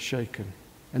greatly shaken."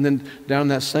 And then down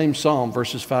that same psalm,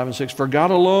 verses 5 and 6, "For God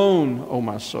alone, O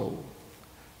my soul,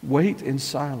 wait in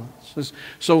silence."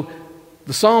 So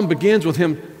the psalm begins with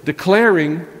him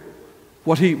declaring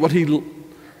what he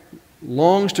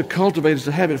longs to cultivate, is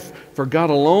to have it. For God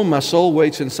alone, my soul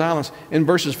waits in silence. In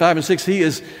verses 5 and 6, he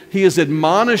is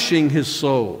admonishing his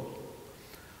soul.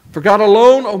 For God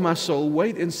alone, O my soul,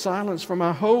 wait in silence, for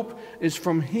my hope is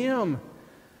from him.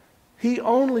 He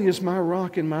only is my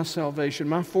rock and my salvation,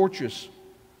 my fortress.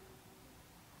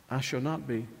 I shall not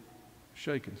be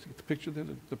shaken. See the picture there,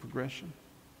 the progression?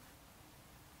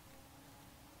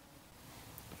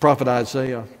 The prophet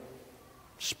Isaiah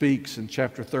speaks in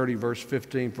chapter 30, verse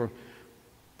 15, For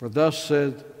thus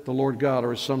said the Lord God,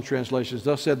 or as some translations,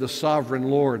 thus said the sovereign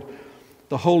Lord,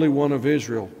 the Holy One of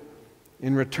Israel,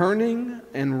 in returning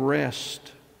and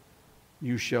rest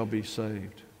you shall be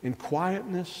saved. In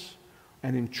quietness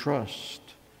and in trust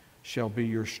shall be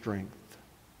your strength.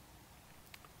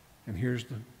 And here's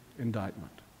the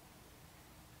indictment.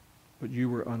 But you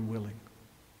were unwilling.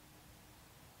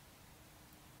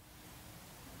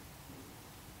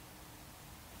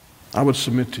 I would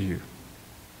submit to you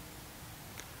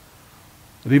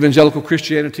But evangelical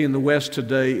Christianity in the West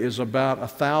today is about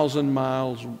 1,000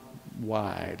 miles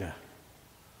wide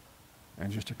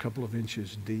and just a couple of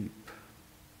inches deep.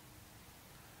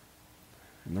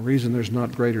 And the reason there's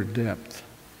not greater depth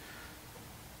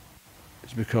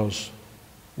is because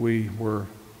we were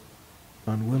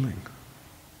unwilling.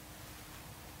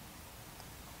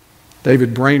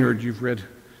 David Brainerd, you've read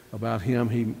about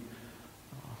him.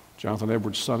 Jonathan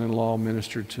Edwards' son-in-law,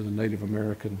 ministered to the Native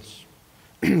Americans.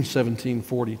 In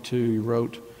 1742, he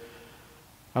wrote,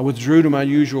 "I withdrew to my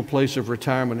usual place of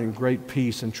retirement in great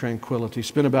peace and tranquility,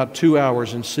 spent about 2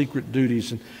 hours in secret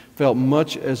duties, and felt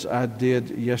much as I did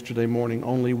yesterday morning,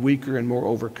 only weaker and more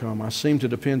overcome. I seemed to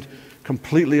depend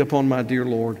completely upon my dear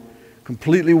Lord,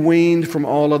 completely weaned from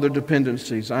all other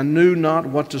dependencies. I knew not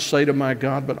what to say to my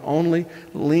God, but only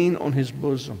lean on His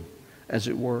bosom, as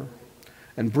it were,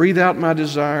 and breathe out my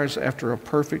desires after a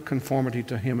perfect conformity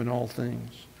to Him in all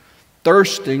things.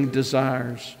 Thirsting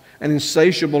desires and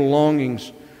insatiable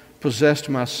longings possessed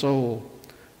my soul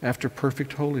after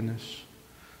perfect holiness.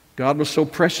 God was so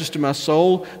precious to my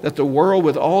soul that the world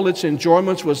with all its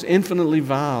enjoyments was infinitely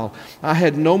vile. I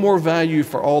had no more value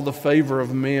for all the favor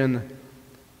of men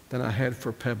than I had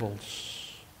for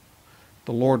pebbles.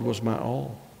 The Lord was my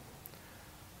all.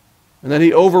 And that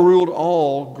He overruled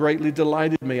all greatly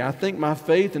delighted me. I think my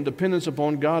faith and dependence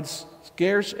upon God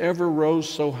scarce ever rose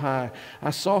so high. I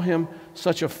saw Him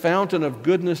such a fountain of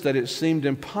goodness that it seemed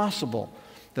impossible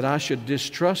that I should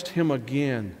distrust Him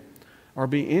again or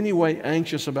be any way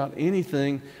anxious about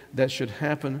anything that should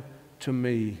happen to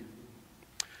me."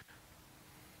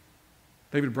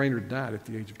 David Brainerd died at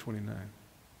the age of 29.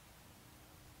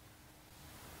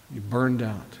 He burned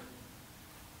out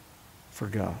for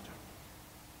God.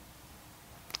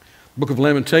 The book of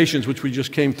Lamentations, which we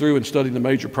just came through and studied the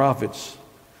major prophets,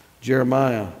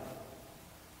 Jeremiah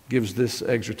gives this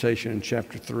exhortation in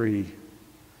chapter 3,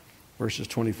 verses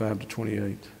 25 to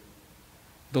 28.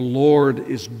 "The Lord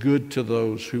is good to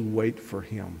those who wait for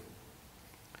Him,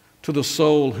 to the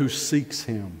soul who seeks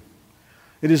Him.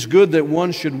 It is good that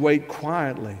one should wait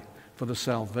quietly for the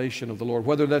salvation of the Lord."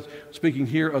 Whether that's speaking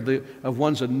here of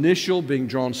one's initial being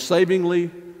drawn savingly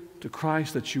to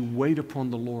Christ, that you wait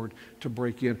upon the Lord to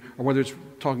break in, or whether it's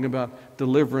talking about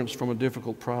deliverance from a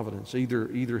difficult providence.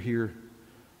 Either here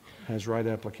has right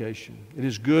application. "It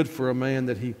is good for a man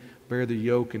that he bear the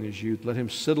yoke in his youth. Let him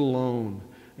sit alone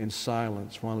in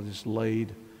silence while it is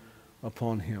laid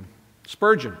upon him."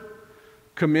 Spurgeon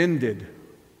commended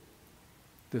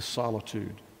this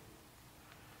solitude.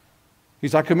 He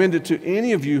says, "I commend it to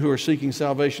any of you who are seeking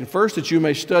salvation. First, that you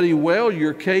may study well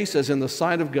your case as in the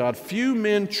sight of God. Few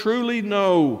men truly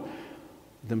know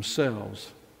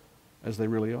themselves as they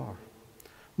really are.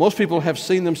 Most people have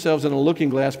seen themselves in a looking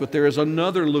glass, but there is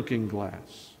another looking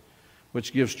glass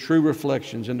which gives true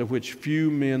reflections into which few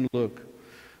men look.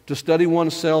 To study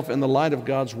oneself in the light of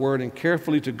God's Word and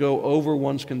carefully to go over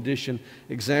one's condition,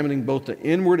 examining both the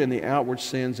inward and the outward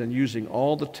sins and using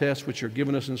all the tests which are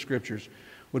given us in Scriptures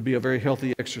would be a very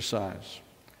healthy exercise,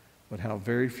 but how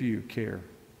very few care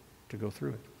to go through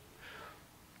it."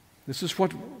 This is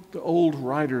what the old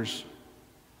writers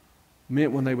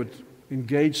meant when they would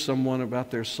engage someone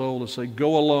about their soul to say,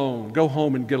 go alone, go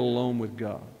home and get alone with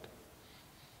God.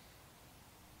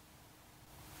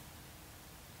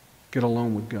 Get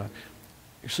alone with God.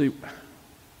 You see,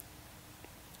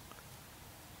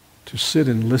 to sit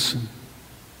and listen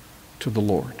to the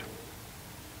Lord.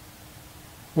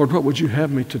 Lord, what would you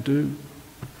have me to do?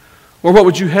 Lord, what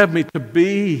would you have me to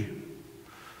be?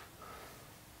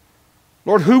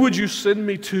 Lord, who would you send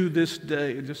me to this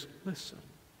day? And just listen.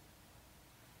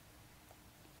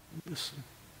 Listen.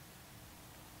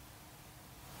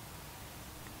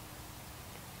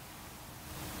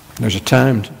 There's a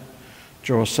time to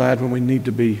draw aside when we need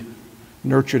to be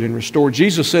nurtured and restored.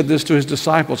 Jesus said this to His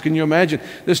disciples. Can you imagine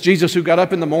this Jesus who got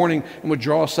up in the morning and would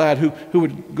draw aside, who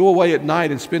would go away at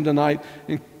night and spend the night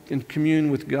in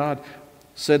commune with God,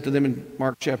 said to them in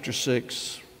Mark chapter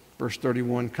 6, verse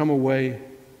 31, "Come away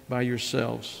by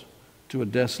yourselves to a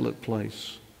desolate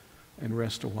place and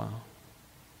rest a while."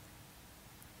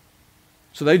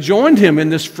 So they joined Him in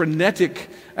this frenetic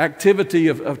activity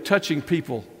of touching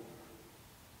people,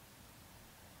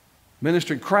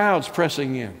 ministering, crowds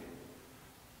pressing in,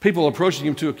 people approaching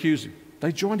Him to accuse Him.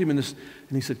 They joined Him in this,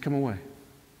 and He said, "Come away.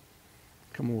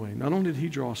 Come away." Not only did He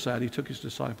draw aside, He took His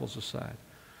disciples aside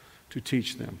to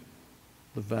teach them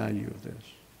the value of this.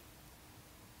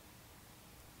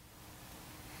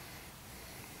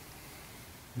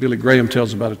 Billy Graham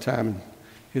tells about a time in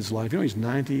his life. You know, he's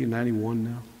 90, 91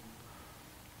 now.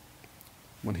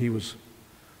 When he was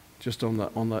just on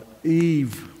the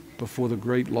eve before the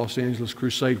great Los Angeles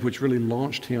crusade, which really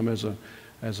launched him as an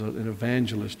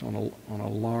evangelist on a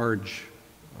large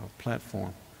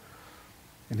platform.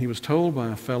 And he was told by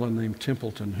a fellow named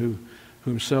Templeton, who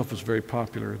himself was very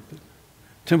popular.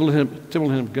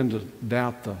 Templeton began to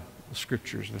doubt the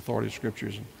Scriptures, the authority of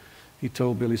Scriptures. And he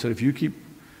told Bill, he said, if you keep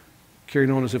carrying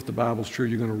on as if the Bible's true,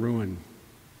 you're going to ruin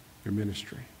your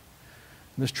ministry.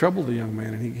 And this troubled the young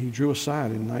man, and he drew aside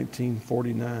in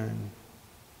 1949.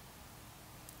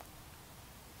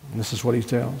 And this is what he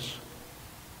tells.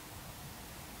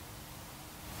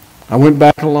 I went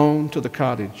back alone to the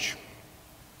cottage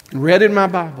and read in my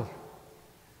Bible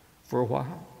for a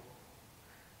while.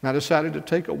 And I decided to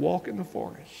take a walk in the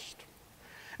forest.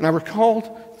 And I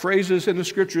recalled phrases in the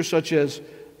Scripture such as,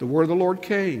 the word of the Lord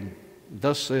came,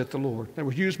 thus saith the Lord. They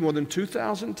were used more than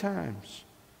 2,000 times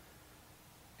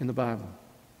in the Bible.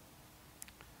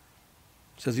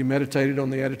 It says he meditated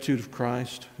on the attitude of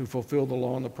Christ, who fulfilled the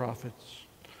law and the prophets.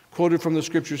 Quoted from the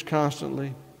Scriptures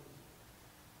constantly.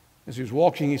 As he was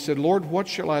walking, he said, Lord, what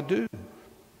shall I do?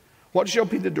 What shall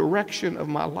be the direction of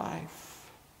my life?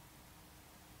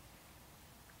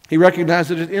 He recognized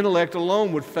that his intellect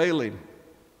alone would fail him.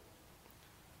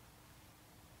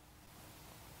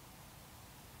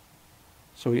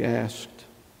 So he asked.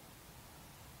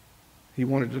 He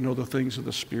wanted to know the things of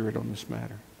the Spirit on this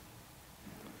matter.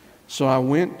 So I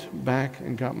went back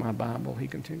and got my Bible, he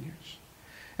continues.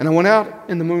 And I went out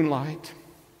in the moonlight.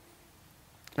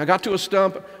 I got to a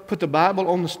stump, put the Bible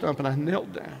on the stump, and I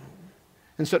knelt down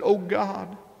and said, oh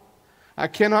God, I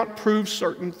cannot prove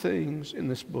certain things in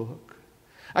this book.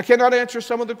 I cannot answer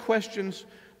some of the questions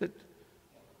that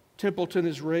Templeton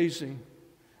is raising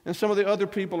and some of the other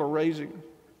people are raising,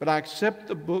 but I accept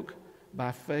the book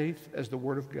by faith as the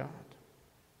Word of God.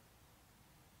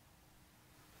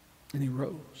 And he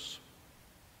rose.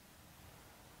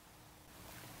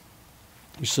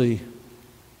 You see,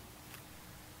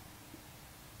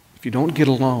 if you don't get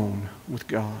alone with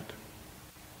God,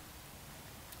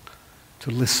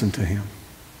 to listen to Him,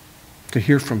 to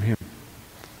hear from Him,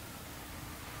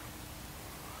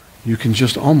 you can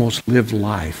just almost live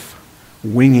life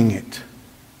winging it,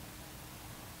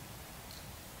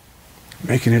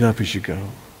 making it up as you go.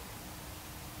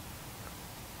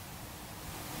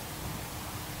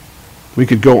 We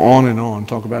could go on and on,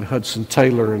 talk about Hudson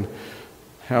Taylor and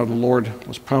how the Lord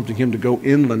was prompting him to go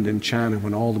inland in China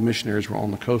when all the missionaries were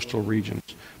on the coastal regions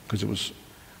because it was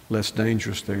less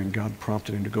dangerous there, and God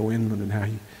prompted him to go inland, and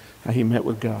how he met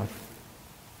with God.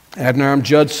 Adoniram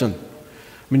Judson.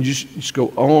 I mean, you just go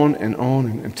on,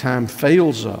 and time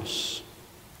fails us.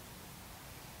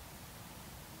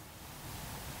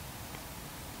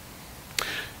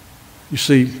 You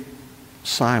see,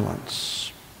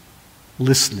 silence,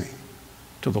 listening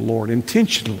to the Lord,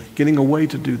 intentionally getting a way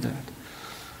to do that,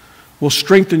 will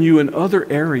strengthen you in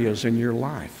other areas in your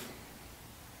life.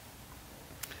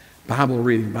 Bible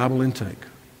reading, Bible intake,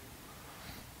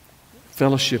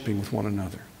 fellowshipping with one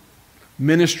another,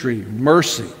 ministry,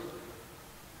 mercy,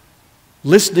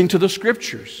 listening to the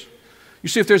Scriptures. You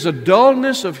see, if there's a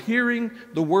dullness of hearing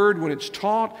the Word when it's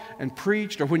taught and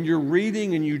preached, or when you're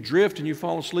reading and you drift and you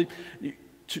fall asleep,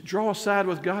 to draw aside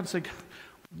with God and say, God,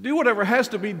 do whatever has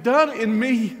to be done in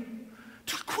me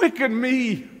to quicken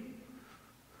me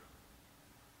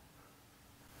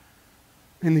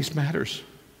in these matters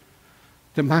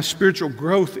that my spiritual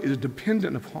growth is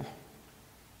dependent upon.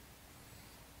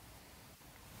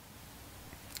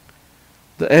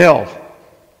 The L,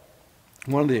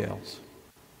 one of the L's,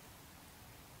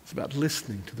 it's about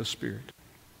listening to the Spirit.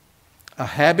 A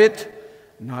habit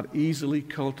not easily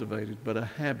cultivated, but a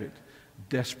habit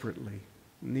desperately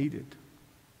needed.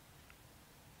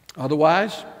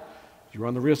 Otherwise, you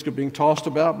run the risk of being tossed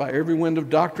about by every wind of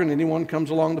doctrine. Anyone comes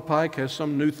along the pike, has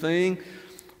some new thing,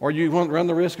 or you run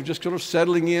the risk of just sort of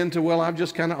settling into, well, I've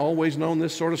just kind of always known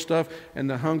this sort of stuff, and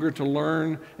the hunger to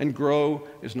learn and grow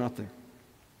is nothing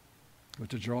but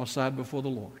to draw aside before the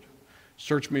Lord.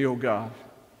 Search me, O God.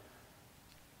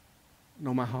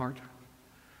 Know my heart.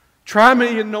 Try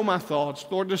me and know my thoughts.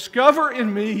 Lord, discover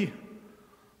in me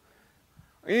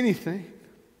anything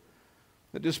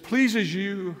that displeases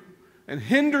you and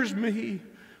hinders me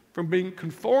from being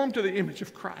conformed to the image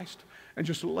of Christ, and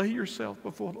just lay yourself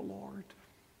before the Lord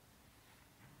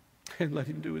and let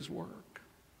Him do His work.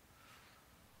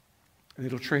 And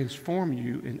it'll transform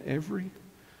you in every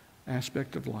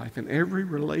aspect of life, in every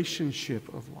relationship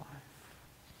of life,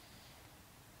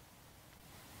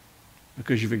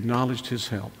 because you've acknowledged His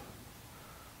help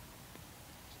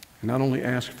and not only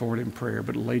asked for it in prayer,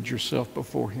 but laid yourself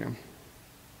before Him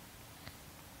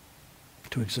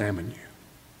to examine you,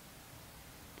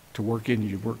 to work in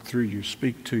you, work through you,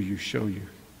 speak to you, show you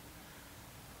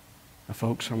Now,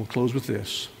 folks, I'm going to close with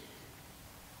this.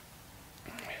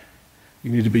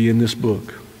 You need to be in this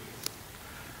book.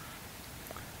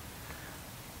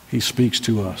 He speaks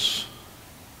to us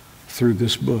through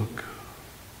this book.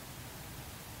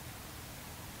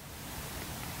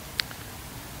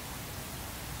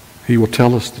 He will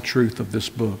tell us the truth of this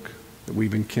book that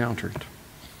we've encountered.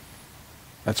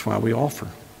 That's why we offer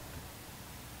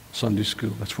Sunday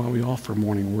school. That's why we offer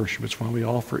morning worship. It's why we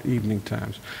offer evening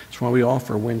times. It's why we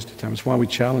offer Wednesday times. It's why we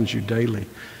challenge you daily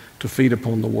to feed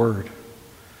upon the Word.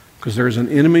 Because there is an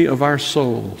enemy of our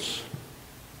souls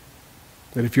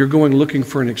that if you're going looking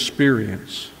for an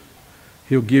experience,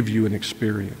 he'll give you an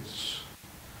experience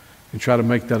and try to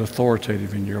make that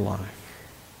authoritative in your life.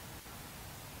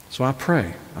 So I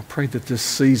pray that this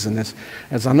season,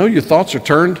 as I know your thoughts are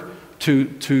turned to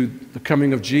the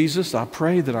coming of Jesus, I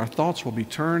pray that our thoughts will be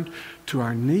turned to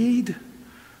our need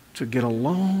to get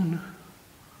alone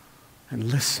and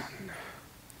listen.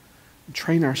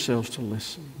 Train ourselves to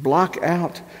listen. Block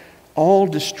out all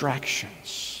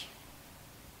distractions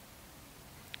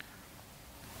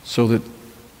so that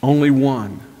only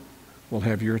one will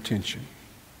have your attention.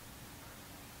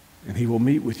 And he will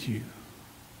meet with you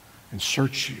and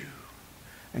search you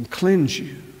and cleanse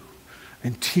you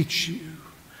and teach you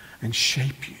and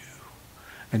shape you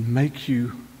and make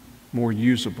you more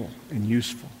usable and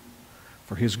useful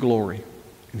for his glory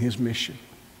and his mission.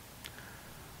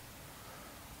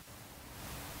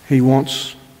 He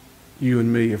wants you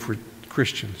and me, if we're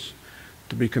Christians,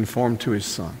 to be conformed to his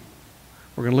Son.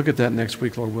 We're going to look at that next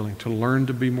week, Lord willing, to learn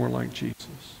to be more like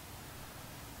Jesus.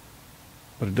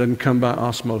 But it doesn't come by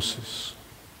osmosis.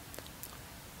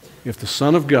 If the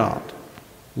Son of God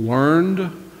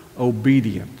learned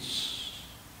obedience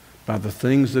by the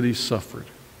things that he suffered,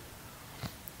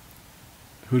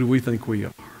 who do we think we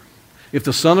are? If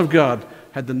the Son of God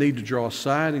had the need to draw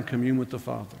aside and commune with the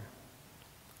Father,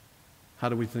 how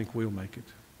do we think we'll make it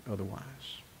otherwise?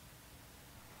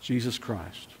 Jesus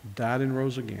Christ died and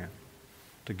rose again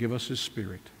to give us his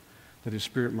Spirit, that his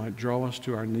Spirit might draw us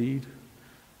to our need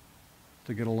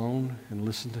to get alone and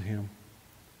listen to him.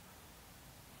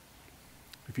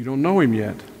 If you don't know him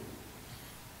yet,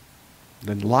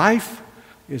 then life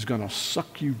is going to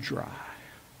suck you dry.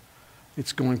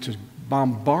 It's going to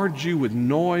bombard you with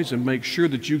noise and make sure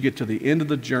that you get to the end of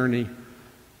the journey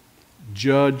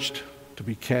judged to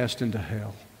be cast into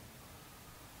hell.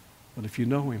 But if you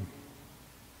know him,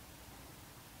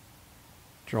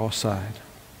 draw aside.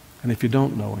 And if you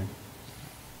don't know him,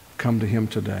 come to him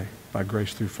today by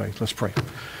grace through faith. Let's pray.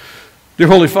 Dear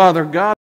Holy Father, God,